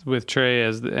with Trey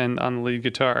and on the lead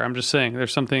guitar. I'm just saying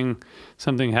there's something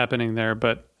happening there,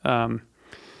 but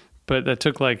that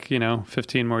took like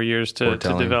 15 more years to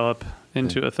develop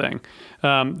into a thing.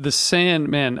 The sand,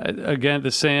 man, again,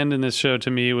 the sand in this show to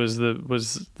me was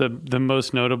the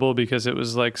most notable because it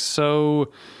was like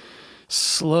so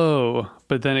slow,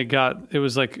 but then it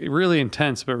was like really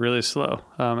intense but really slow.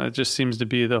 It just seems to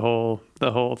be the whole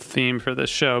theme for this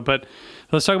show. But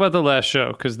let's talk about the last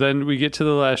show, because then we get to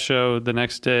the last show the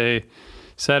next day,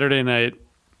 Saturday night,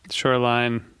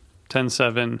 Shoreline,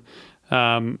 10/7.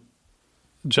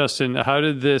 Justin, how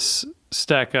did this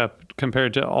stack up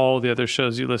compared to all the other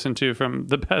shows you listened to from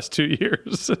the past 2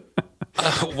 years?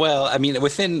 Well, I mean,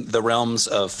 within the realms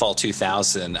of Fall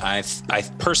 2000, I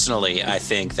personally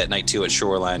think that Night 2 at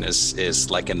Shoreline is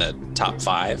like in the top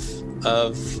 5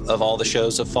 of all the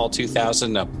shows of Fall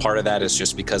 2000. Now, part of that is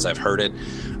just because I've heard it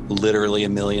literally a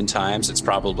million times. It's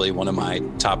probably one of my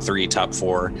top 3, top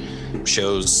 4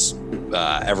 shows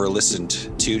ever listened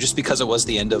to, just because it was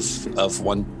the end of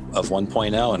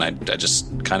 1.0, and I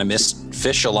just kind of missed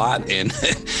Phish a lot in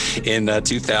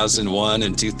 2001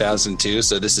 and 2002.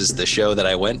 So this is the show that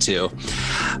I went to.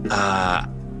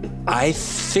 I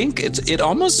think it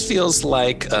almost feels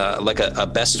like a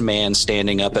best man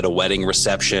standing up at a wedding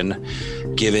reception,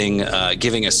 giving a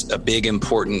big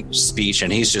important speech,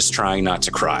 and he's just trying not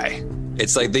to cry.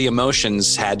 It's like the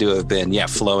emotions had to have been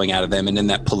flowing out of them. And in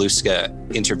that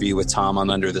Paluska interview with Tom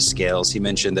on Under the Scales, he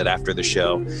mentioned that after the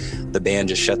show, the band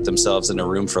just shut themselves in a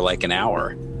room for like an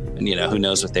hour, and who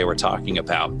knows what they were talking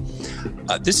about.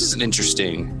 This is an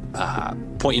interesting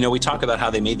point. We talk about how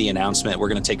they made the announcement, we're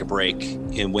going to take a break,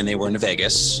 when they were in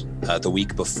Vegas the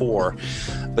week before.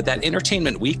 But that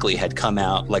Entertainment Weekly had come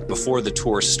out like before the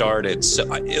tour started. So,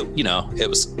 it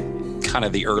was kind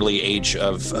of the early age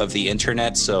of the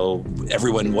internet. So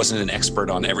everyone wasn't an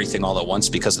expert on everything all at once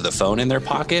because of the phone in their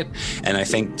pocket. And I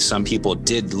think some people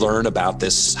did learn about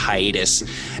this hiatus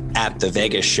at the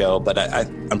Vegas show. But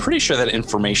I'm pretty sure that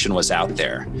information was out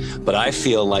there, but I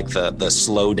feel like the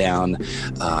slowdown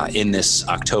in this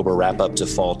October wrap-up to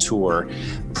fall tour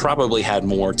probably had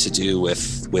more to do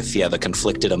with the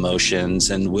conflicted emotions,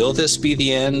 and will this be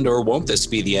the end or won't this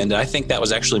be the end? And I think that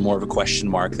was actually more of a question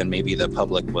mark than maybe the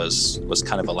public was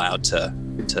kind of allowed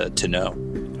to know.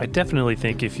 I definitely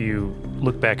think if you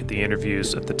look back at the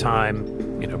interviews at the time,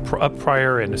 up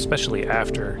prior and especially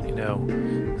after,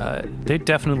 they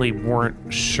definitely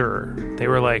weren't sure. They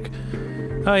were like,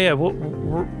 oh yeah,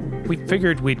 we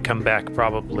figured we'd come back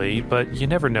probably, but you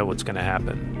never know what's going to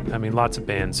happen. I mean, lots of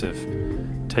bands have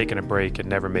taken a break and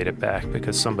never made it back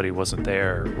because somebody wasn't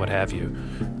there or what have you.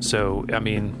 So, I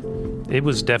mean, it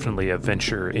was definitely a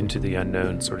venture into the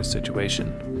unknown sort of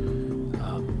situation.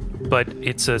 But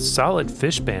it's a solid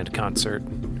Phish band concert.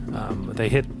 They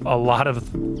hit a lot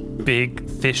of big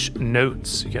Phish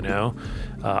notes,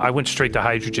 I went straight to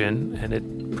Hydrogen, and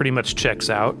it pretty much checks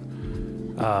out.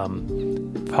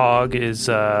 Pog is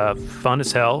fun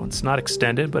as hell. It's not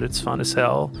extended, but it's fun as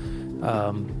hell.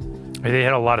 They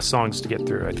had a lot of songs to get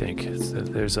through, I think.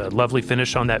 There's a lovely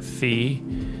finish on that Fee.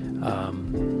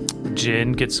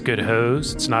 Gin gets good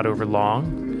hose. It's not over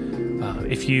long.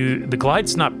 The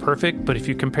glide's not perfect, but if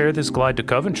you compare this glide to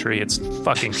Coventry, it's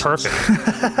fucking perfect.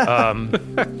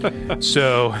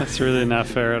 So that's really not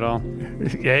fair at all.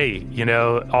 Hey,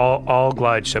 all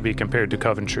glides shall be compared to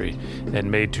Coventry and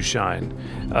made to shine.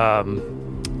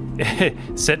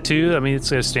 Set 2, I mean,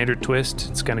 it's a standard twist.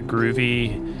 It's kind of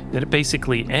groovy. Then it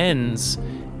basically ends,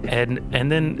 and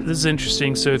then this is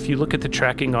interesting. So if you look at the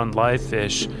tracking on Live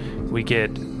Phish,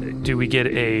 do we get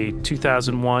a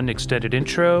 2001 extended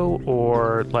intro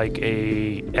or like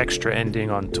a extra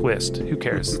ending on Twist? Who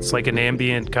cares? It's like an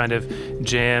ambient kind of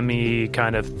jammy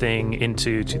kind of thing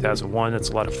into 2001. That's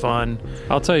a lot of fun.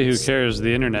 I'll tell you who cares,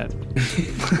 the internet.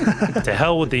 To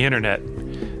hell with the internet.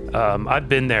 I've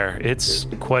been there. It's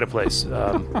quite a place.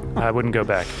 I wouldn't go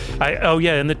back.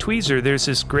 And the tweezer, there's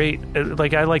this great,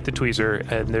 I like the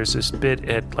tweezer, and there's this bit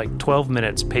at like 12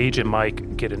 minutes, Paige and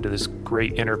Mike get into this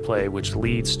great interplay, which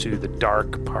leads to the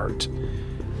dark part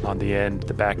on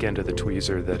the back end of the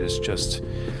tweezer that is just,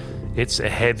 it's a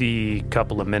heavy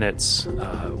couple of minutes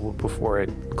before it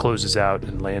closes out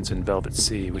and lands in Velvet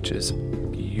Sea, which is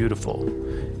beautiful.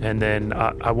 And then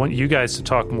I want you guys to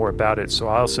talk more about it, so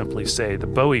I'll simply say the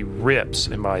Bowie rips,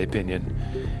 in my opinion.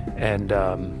 And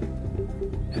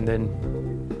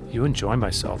then You Enjoy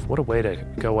Myself. What a way to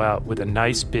go out with a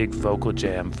nice big vocal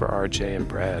jam for RJ and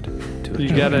Brad.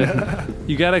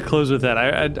 You gotta close with that.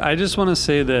 I just want to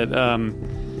say that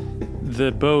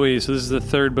the Bowie. So this is the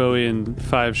third Bowie in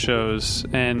 5 shows.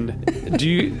 And do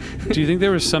you think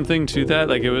there was something to that?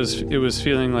 Like it was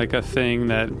feeling like a thing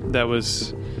that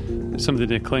was something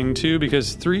to cling to,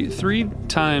 because three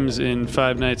times in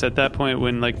 5 nights at that point,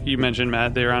 when, like you mentioned,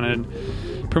 Matt, they were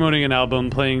promoting an album,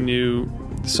 playing new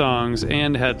songs,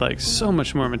 and had like so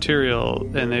much more material,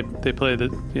 and they played the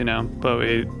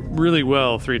Bowie really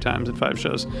well 3 times in 5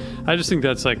 shows. I just think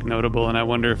that's like notable, and I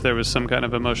wonder if there was some kind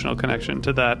of emotional connection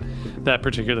to that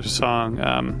particular song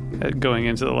going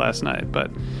into the last night. But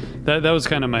that was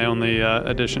kind of my only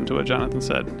addition to what Jonathan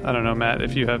said. I don't know, Matt,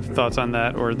 if you have thoughts on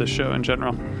that or the show in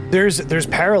general. There's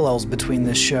parallels between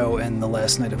this show and the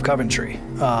last night of Coventry.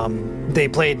 They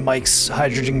played Mike's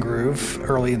Hydrogen Groove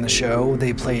early in the show.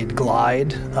 They played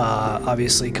Glide,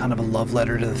 obviously kind of a love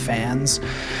letter to the fans.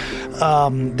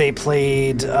 They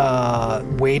played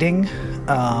Waiting,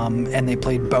 and they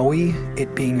played Bowie,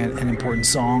 it being an important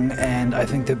song. And I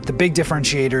think that the big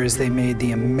differentiator is they made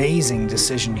the amazing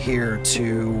decision here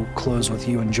to close with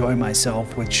You Enjoy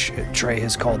Myself, which Trey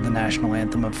has called the national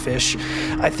anthem of Phish.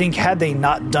 I think had they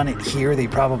not done it here, they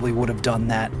probably would have done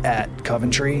that at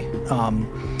Coventry.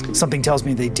 Something tells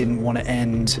me they didn't want to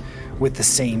end with the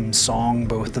same song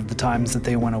both of the times that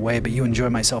they went away, but You Enjoy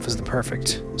Myself is the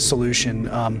perfect solution.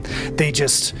 They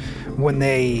just, when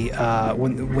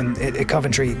at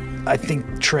Coventry, I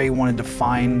think Trey wanted to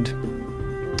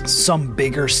find some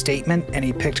bigger statement, and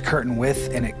he picked Curtain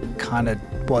With, and it kind of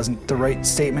wasn't the right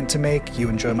statement to make. You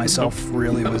Enjoy Myself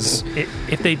really was.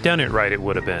 If they'd done it right, it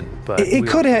would have been. But it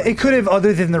could have,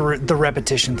 other than the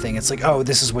repetition thing. It's like, oh,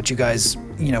 this is what you guys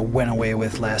went away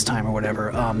with last time or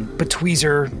whatever. But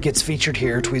Tweezer gets featured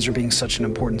here. Tweezer being such an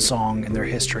important song in their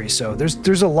history. So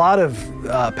there's a lot of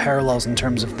parallels in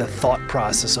terms of the thought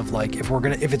process of like,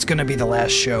 if it's gonna be the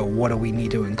last show, what do we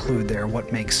need to include there?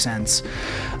 What makes sense?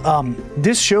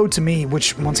 This show to me,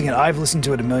 which once again I've listened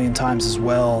to it a million times as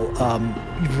well.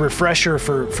 refresher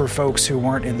for folks who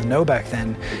weren't in the know back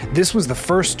then, this was the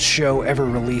first show ever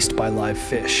released by Live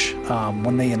Phish.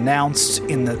 When they announced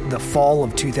in the fall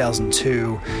of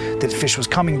 2002 that Phish was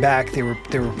coming back, they were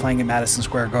playing at Madison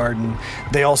Square Garden.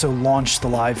 They also launched the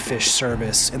Live Phish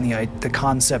service and the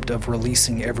concept of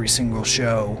releasing every single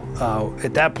show.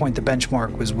 At that point, the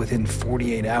benchmark was within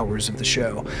 48 hours of the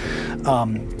show.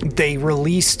 They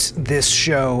released this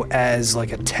show as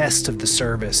like a test of the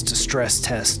service to stress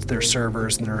test their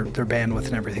servers and their bandwidth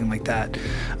and everything like that.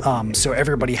 So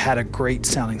everybody had a great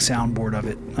sounding soundboard of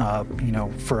it,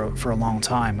 for a long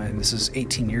time. And this is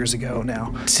 18 years ago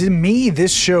now. To me,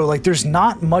 this show, like, there's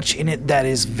not much in it that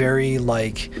is very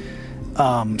like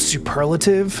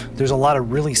superlative. There's a lot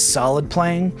of really solid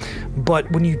playing,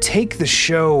 but when you take the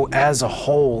show as a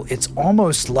whole, it's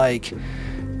almost like,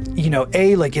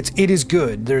 it is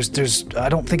good. I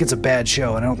don't think it's a bad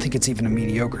show, and I don't think it's even a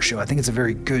mediocre show. I think it's a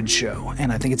very good show,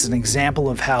 and I think it's an example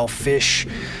of how Phish,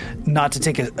 not to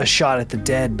take a shot at the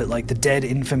Dead, but like the Dead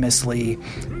infamously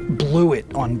blew it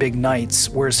on big nights,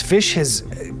 whereas Phish has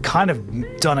kind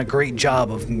of done a great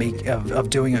job of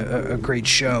doing a great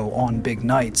show on big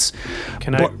nights.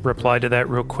 Can I reply to that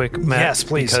real quick, Matt? Yes,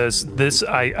 please. Because this,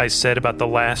 I said about the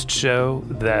last show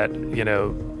that,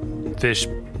 Phish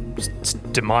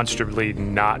demonstrably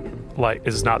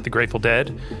is not the Grateful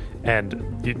Dead, and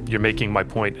you're making my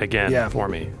point again for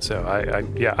me. So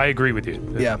I agree with you.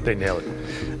 They nail it.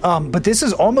 But this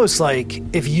is almost like,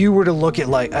 if you were to look at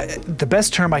the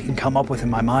best term I can come up with in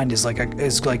my mind is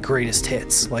like greatest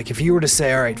hits. Like if you were to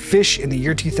say, all right, Phish in the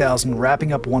year 2000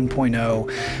 wrapping up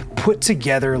 1.0 put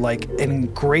together like a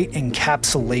great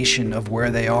encapsulation of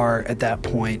where they are at that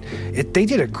point. They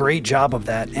did a great job of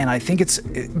that, and I think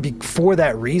for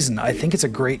that reason, I think it's a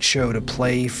great show to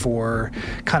play for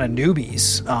kind of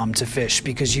newbies to Phish,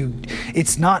 because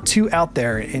it's not too out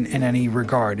there in any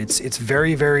regard. It's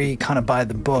very, very kind of by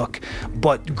the book,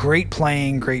 but great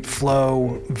playing, great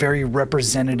flow, very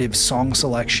representative song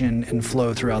selection and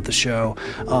flow throughout the show.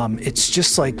 It's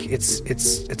just like it's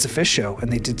a Phish show,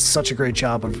 and they did such a great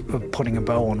job of putting a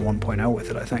bow on 1.0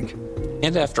 with it, I think.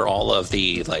 And after all of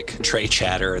the Trey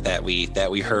chatter that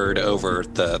we heard over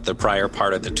the prior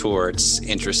part of the tour, it's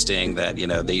interesting that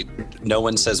no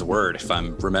one says a word, if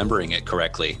I'm remembering it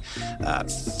correctly,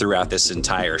 throughout this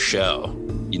entire show.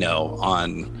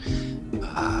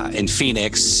 In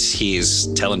Phoenix, he's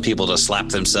telling people to slap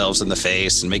themselves in the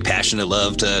face and make passionate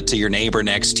love to your neighbor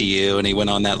next to you, and he went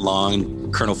on that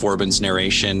long Colonel Forbin's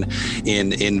narration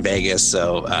in Vegas.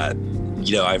 So I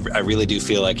really do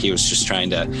feel like he was just trying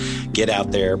to get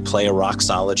out there, play a rock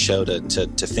solid show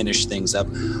to finish things up.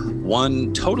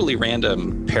 One totally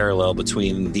random parallel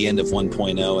between the end of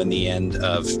 1.0 and the end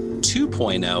of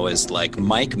 2.0 is like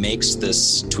Mike makes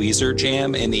this tweezer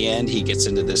jam in the end. He gets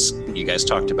into this, you guys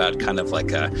talked about kind of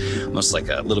like almost like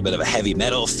a little bit of a heavy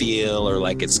metal feel, or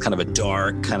like it's kind of a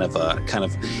dark he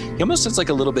almost sounds like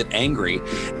a little bit angry.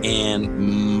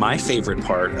 And my favorite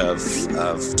part of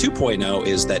 2.0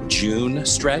 is that June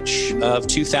stretch of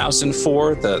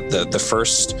 2004, the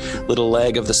first little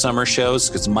leg of the summer shows,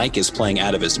 because Mike is playing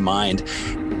out of his mind.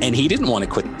 And he didn't want to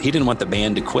quit. He didn't want the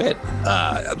band to quit.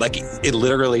 It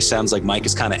literally sounds like Mike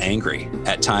is kind of angry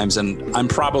at times. And I'm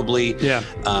probably,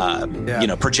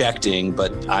 projecting,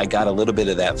 but I got a little bit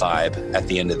of that vibe at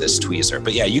the end of this tweezer.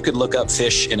 But yeah, you could look up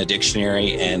Phish in a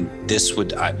dictionary, and this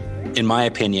would, in my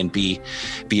opinion, be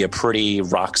a pretty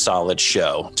rock solid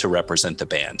show to represent the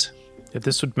band. Yeah,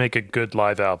 this would make a good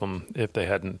live album if they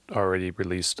hadn't already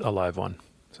released a live one.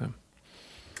 So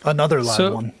another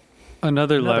live one.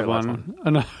 Another live one.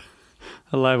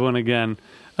 A live one again.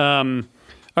 All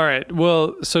right.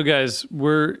 Well, so guys,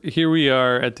 we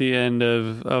are at the end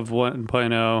of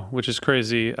 1.0, which is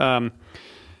crazy.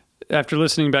 After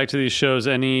listening back to these shows,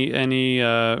 any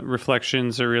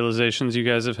reflections or realizations you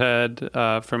guys have had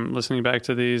from listening back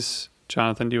to these?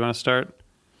 Jonathan, do you want to start?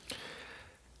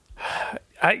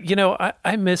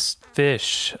 I miss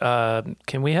Phish.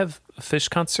 Can we have Phish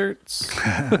concerts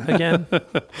again?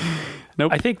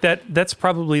 Nope. I think that's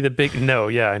probably the big no.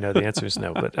 Yeah, I know the answer is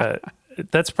no, but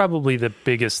that's probably the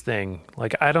biggest thing.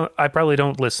 Like I probably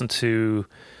don't listen to.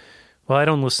 Well, I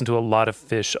don't listen to a lot of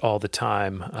Phish all the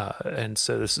time, and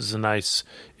so this is a nice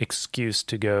excuse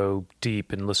to go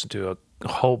deep and listen to a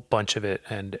whole bunch of it.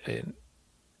 And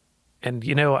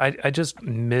I just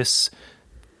miss.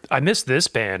 I miss this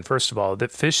band, first of all.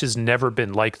 That Phish has never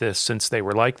been like this since they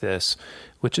were like this,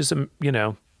 which is,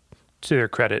 to their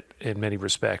credit in many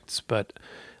respects. But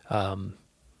and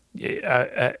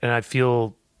I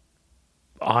feel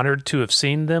honored to have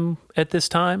seen them at this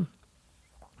time.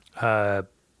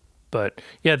 But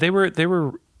yeah, they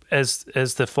were as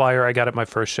the flyer I got at my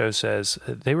first show says,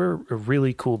 they were a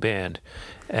really cool band,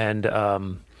 and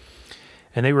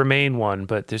they remain one,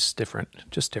 but just different.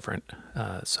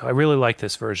 So I really like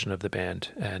this version of the band,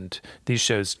 and these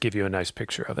shows give you a nice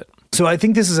picture of it. So I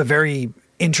think this is a very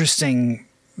interesting,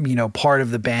 part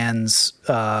of the band's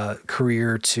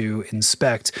career to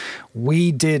inspect.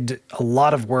 We did a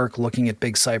lot of work looking at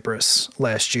Big Cypress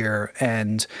last year,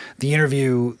 and the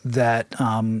interview that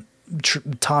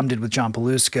Tom did with John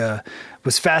Paluska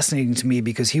was fascinating to me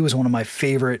because he was one of my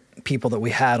favorite people that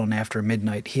we had on After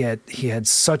Midnight. He had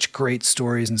such great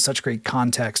stories and such great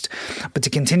context. But to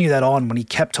continue that on, when he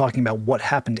kept talking about what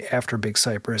happened after Big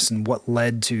Cypress and what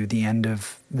led to the end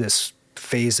of this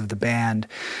phase of the band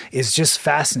is just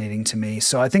fascinating to me.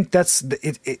 So I think that's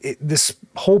this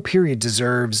whole period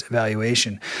deserves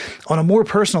evaluation. On a more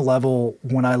personal level,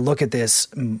 when I look at this,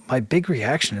 my big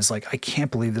reaction is like, I can't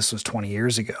believe this was 20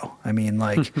 years ago. I mean,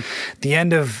 like the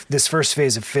end of this first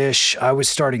phase of Phish, I was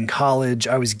starting college.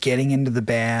 I was getting into the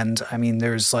band. I mean,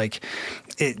 there's like,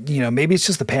 maybe it's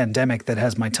just the pandemic that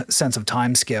has my sense of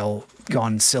time scale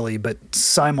gone silly, but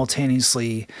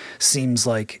simultaneously seems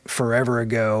like forever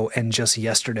ago and just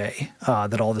yesterday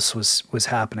that all this was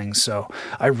happening. So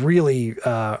I really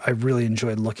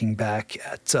enjoyed looking back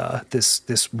at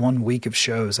this 1 week of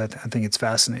shows. I think it's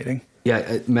fascinating.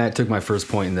 Yeah, Matt took my first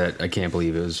point in that I can't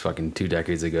believe it was fucking 2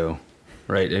 decades ago,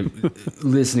 right?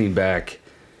 Listening back,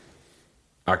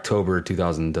 October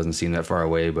 2000 doesn't seem that far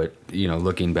away, but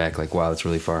looking back, like, wow, that's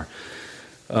really far.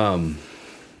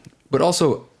 But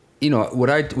also, what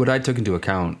I took into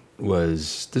account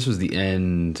was this was the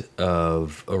end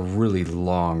of a really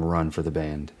long run for the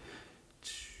band.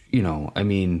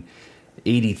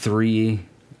 83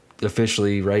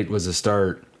 officially, right, was the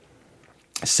start.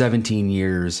 17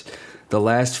 years. The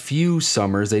last few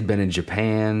summers, they'd been in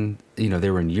Japan. They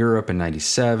were in Europe in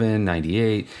 97,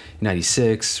 98,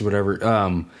 96,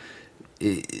 whatever.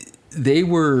 They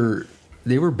were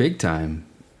big time,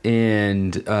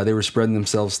 and they were spreading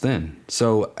themselves thin.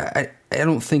 So I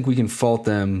don't think we can fault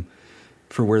them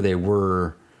for where they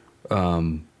were.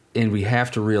 And we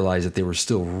have to realize that they were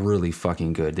still really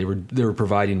fucking good. They were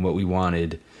providing what we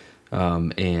wanted,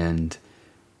 and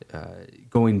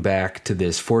going back to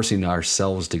this, forcing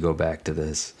ourselves to go back to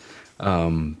this,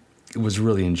 it was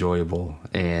really enjoyable.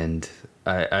 And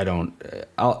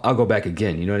I'll go back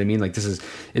again. You know what I mean? Like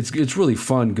it's really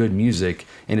fun, good music,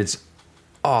 and it's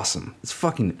awesome. It's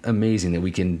fucking amazing that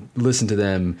we can listen to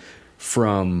them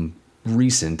from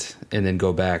recent and then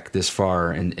go back this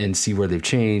far and see where they've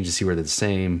changed, and see where they're the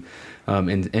same,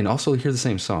 and also hear the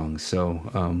same songs. So,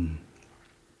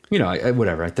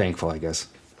 whatever. I'm thankful, I guess.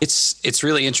 It's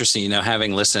really interesting,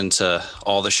 having listened to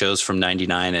all the shows from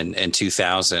 99 and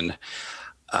 2000,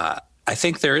 I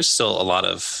think there is still a lot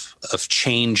of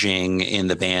changing in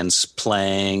the band's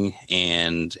playing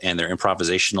and their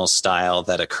improvisational style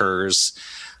that occurs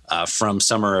from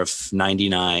summer of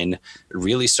 99. It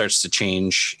really starts to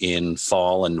change in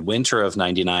fall and winter of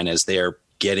 99 as they're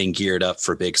getting geared up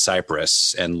for Big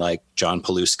Cypress. And like John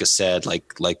Paluska said,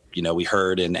 like we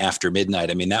heard in After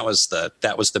Midnight, I mean, that was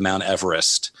the Mount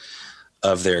Everest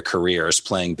of their careers,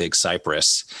 playing Big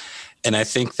Cypress. And I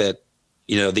think that,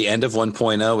 the end of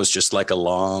 1.0 was just like a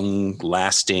long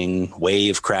lasting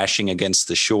wave crashing against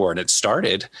the shore. And it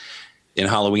started in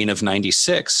Halloween of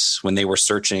 96 when they were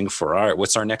searching for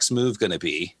what's our next move going to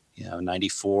be?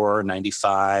 94,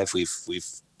 95, we've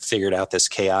figured out this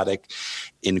chaotic,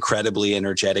 incredibly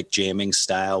energetic jamming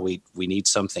style. We need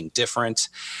something different.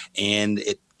 And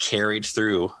it carried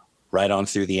through right on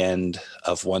through the end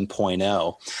of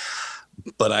 1.0.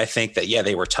 But I think that,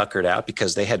 they were tuckered out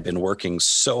because they had been working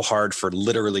so hard for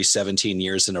literally 17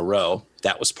 years in a row.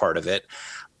 That was part of it.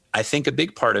 I think a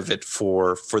big part of it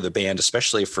for the band,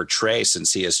 especially for Trey,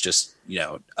 since he is just,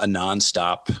 a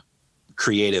nonstop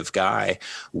creative guy.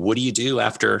 What do you do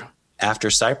after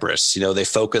Cypress? They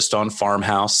focused on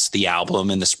Farmhouse, the album,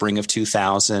 in the spring of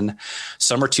 2000.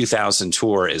 Summer 2000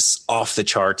 tour is off the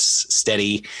charts,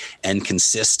 steady and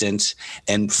consistent.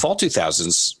 And fall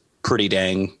 2000's pretty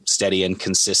dang steady and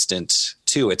consistent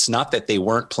too. It's not that they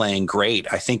weren't playing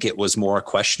great. I think it was more a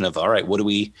question of, all right, what do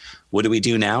we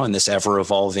do now in this ever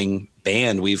evolving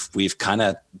band? We've kind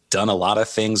of done a lot of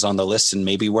things on the list, and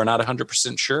maybe we're not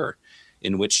 100% sure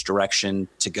in which direction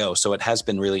to go. So it has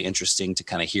been really interesting to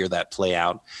kind of hear that play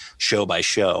out show by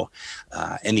show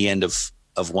in the end of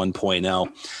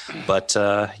 1.0. But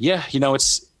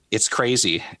it's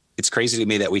crazy. It's crazy to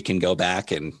me that we can go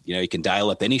back and, you can dial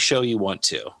up any show you want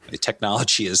to. The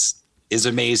technology is is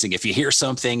amazing. If you hear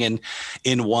something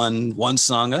in one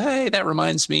song, hey, that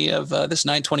reminds me of this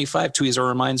 925 tweezer,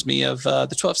 reminds me of the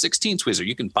 1216 tweezer.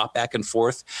 You can pop back and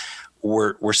forth.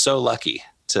 We're so lucky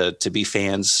to be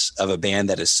fans of a band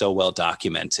that is so well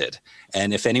documented.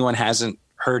 And if anyone hasn't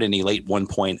heard any late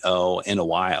 1.0 in a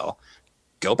while,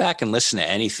 go back and listen to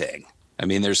anything. I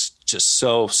mean, there's just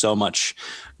so much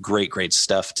great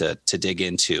stuff to dig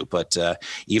into. But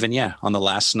even on the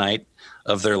last night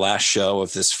of their last show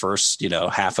of this first,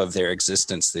 half of their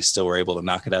existence, they still were able to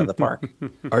knock it out of the park.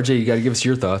 RJ, you got to give us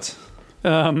your thoughts.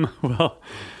 Well,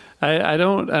 I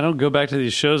don't go back to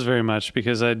these shows very much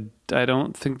because I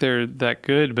don't think they're that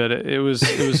good. But it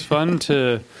was fun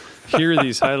to hear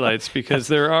these highlights because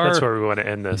there are. That's where we want to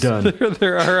end this. Done.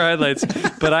 There are highlights,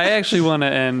 but I actually want to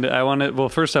end.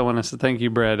 First I want to thank you,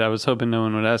 Brad. I was hoping no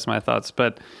one would ask my thoughts,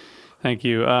 but thank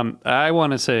you. I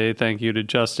want to say thank you to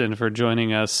Justin for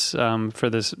joining us for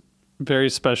this very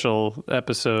special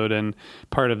episode and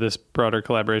part of this broader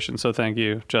collaboration. So thank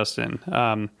you, Justin.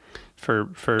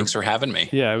 Thanks for having me.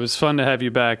 Yeah, it was fun to have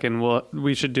you back, and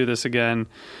we should do this again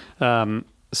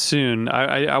soon.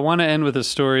 I want to end with a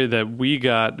story that we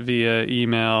got via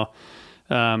email.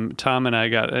 Tom and I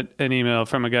got an email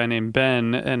from a guy named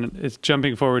Ben, and it's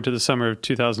jumping forward to the summer of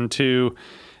 2002.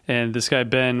 And this guy,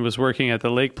 Ben, was working at the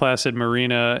Lake Placid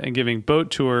Marina and giving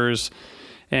boat tours.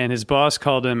 And his boss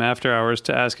called him after hours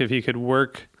to ask if he could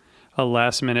work a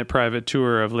last-minute private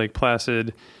tour of Lake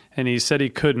Placid. And he said he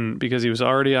couldn't because he was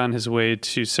already on his way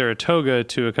to Saratoga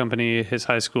to accompany his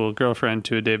high school girlfriend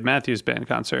to a Dave Matthews Band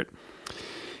concert.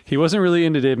 He wasn't really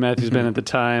into Dave Matthews Band at the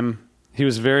time. He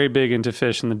was very big into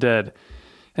Fish and the Dead.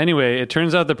 Anyway, it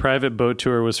turns out the private boat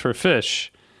tour was for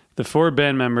Fish. The 4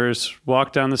 band members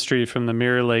walked down the street from the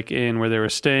Mirror Lake Inn where they were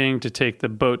staying to take the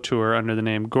boat tour under the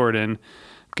name Gordon. I'm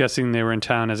guessing they were in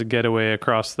town as a getaway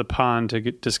across the pond to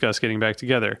discuss getting back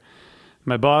together.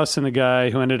 My boss and the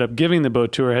guy who ended up giving the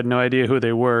boat tour had no idea who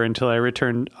they were until I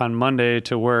returned on Monday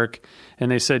to work,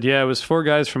 and they said, yeah, it was 4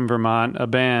 guys from Vermont, a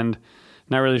band,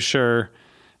 not really sure.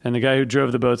 And the guy who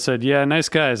drove the boat said, yeah, nice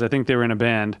guys, I think they were in a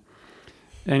band.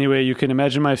 Anyway, you can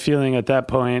imagine my feeling at that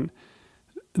point.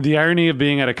 The irony of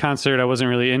being at a concert I wasn't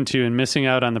really into and missing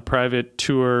out on the private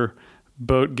tour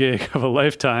boat gig of a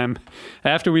lifetime.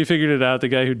 After we figured it out, the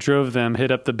guy who drove them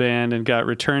hit up the band and got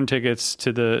tickets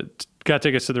to the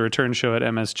return show at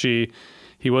MSG.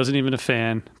 He wasn't even a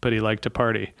fan, but he liked to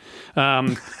party.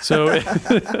 So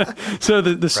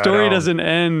the story doesn't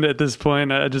end at this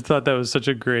point. I just thought that was such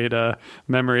a great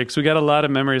memory because we got a lot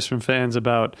of memories from fans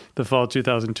about the Fall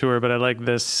 2000 tour, but I like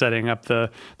this setting up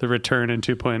the return in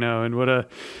 2.0.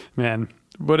 And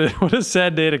what a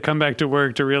sad day to come back to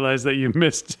work to realize that you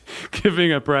missed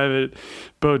giving a private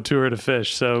boat tour to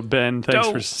Fish. So Ben, thanks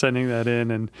for sending that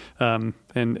in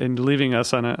and leaving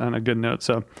us on a good note.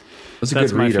 So that's a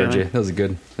good read, RJ. That was a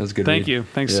good Thank read. you.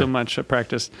 Thanks so much. I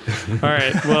practiced. All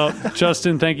right. Well,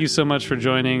 Justin, thank you so much for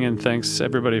joining, and thanks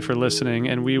everybody for listening.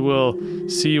 And we will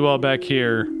see you all back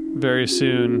here very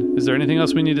soon. Is there anything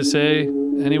else we need to say?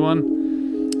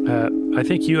 Anyone? I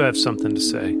think you have something to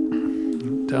say.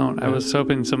 I was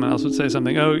hoping someone else would say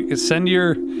something. Oh, send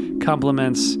your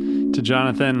compliments to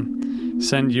Jonathan.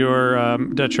 Send your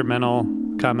detrimental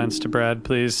comments to Brad,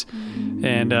 please.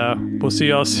 And we'll see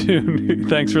you all soon.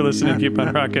 Thanks for listening. Keep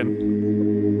on rocking.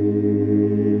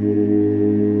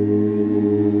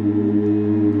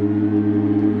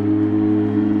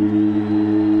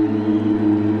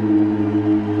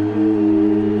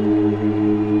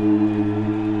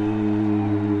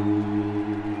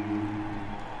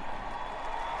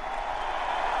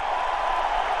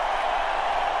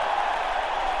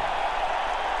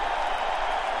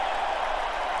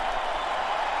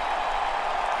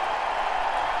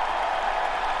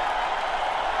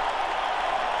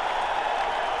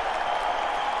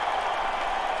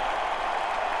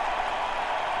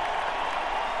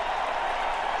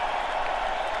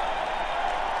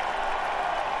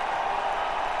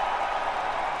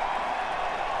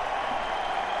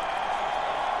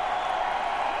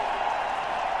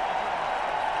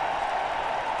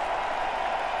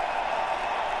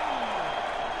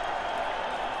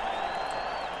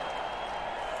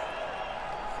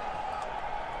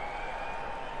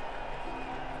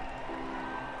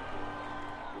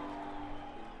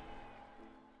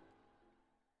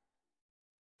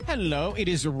 Hello, it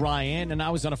is Ryan, and I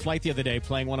was on a flight the other day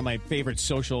playing one of my favorite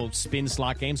social spin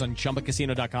slot games on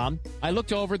ChumbaCasino.com. I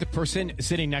looked over at the person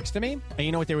sitting next to me, and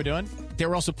you know what they were doing? They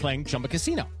were also playing Chumba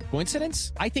Casino.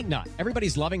 Coincidence? I think not.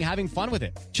 Everybody's loving having fun with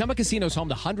it. Chumba Casino is home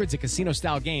to hundreds of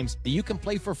casino-style games that you can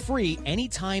play for free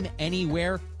anytime,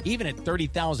 anywhere, even at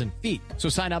 30,000 feet. So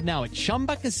sign up now at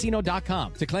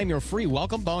ChumbaCasino.com to claim your free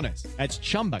welcome bonus. That's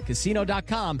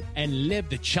ChumbaCasino.com and live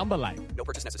the Chumba life. No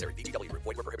purchase necessary. VGW. Void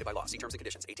where prohibited by law. See terms and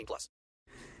conditions. 18+.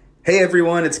 Hey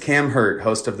everyone, it's Cam Hurt,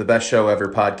 host of the Best Show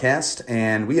Ever podcast,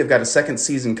 and we have got a second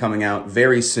season coming out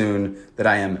very soon that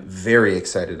I am very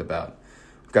excited about.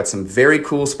 We've got some very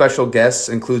cool special guests,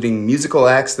 including musical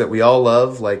acts that we all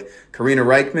love, like Karina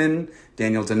Reichman,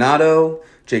 Daniel Donato,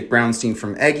 Jake Brownstein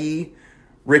from Eggy,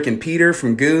 Rick and Peter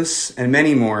from Goose, and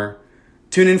many more.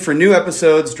 Tune in for new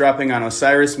episodes dropping on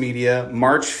Osiris Media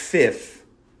March 5th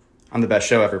on the Best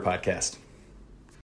Show Ever podcast.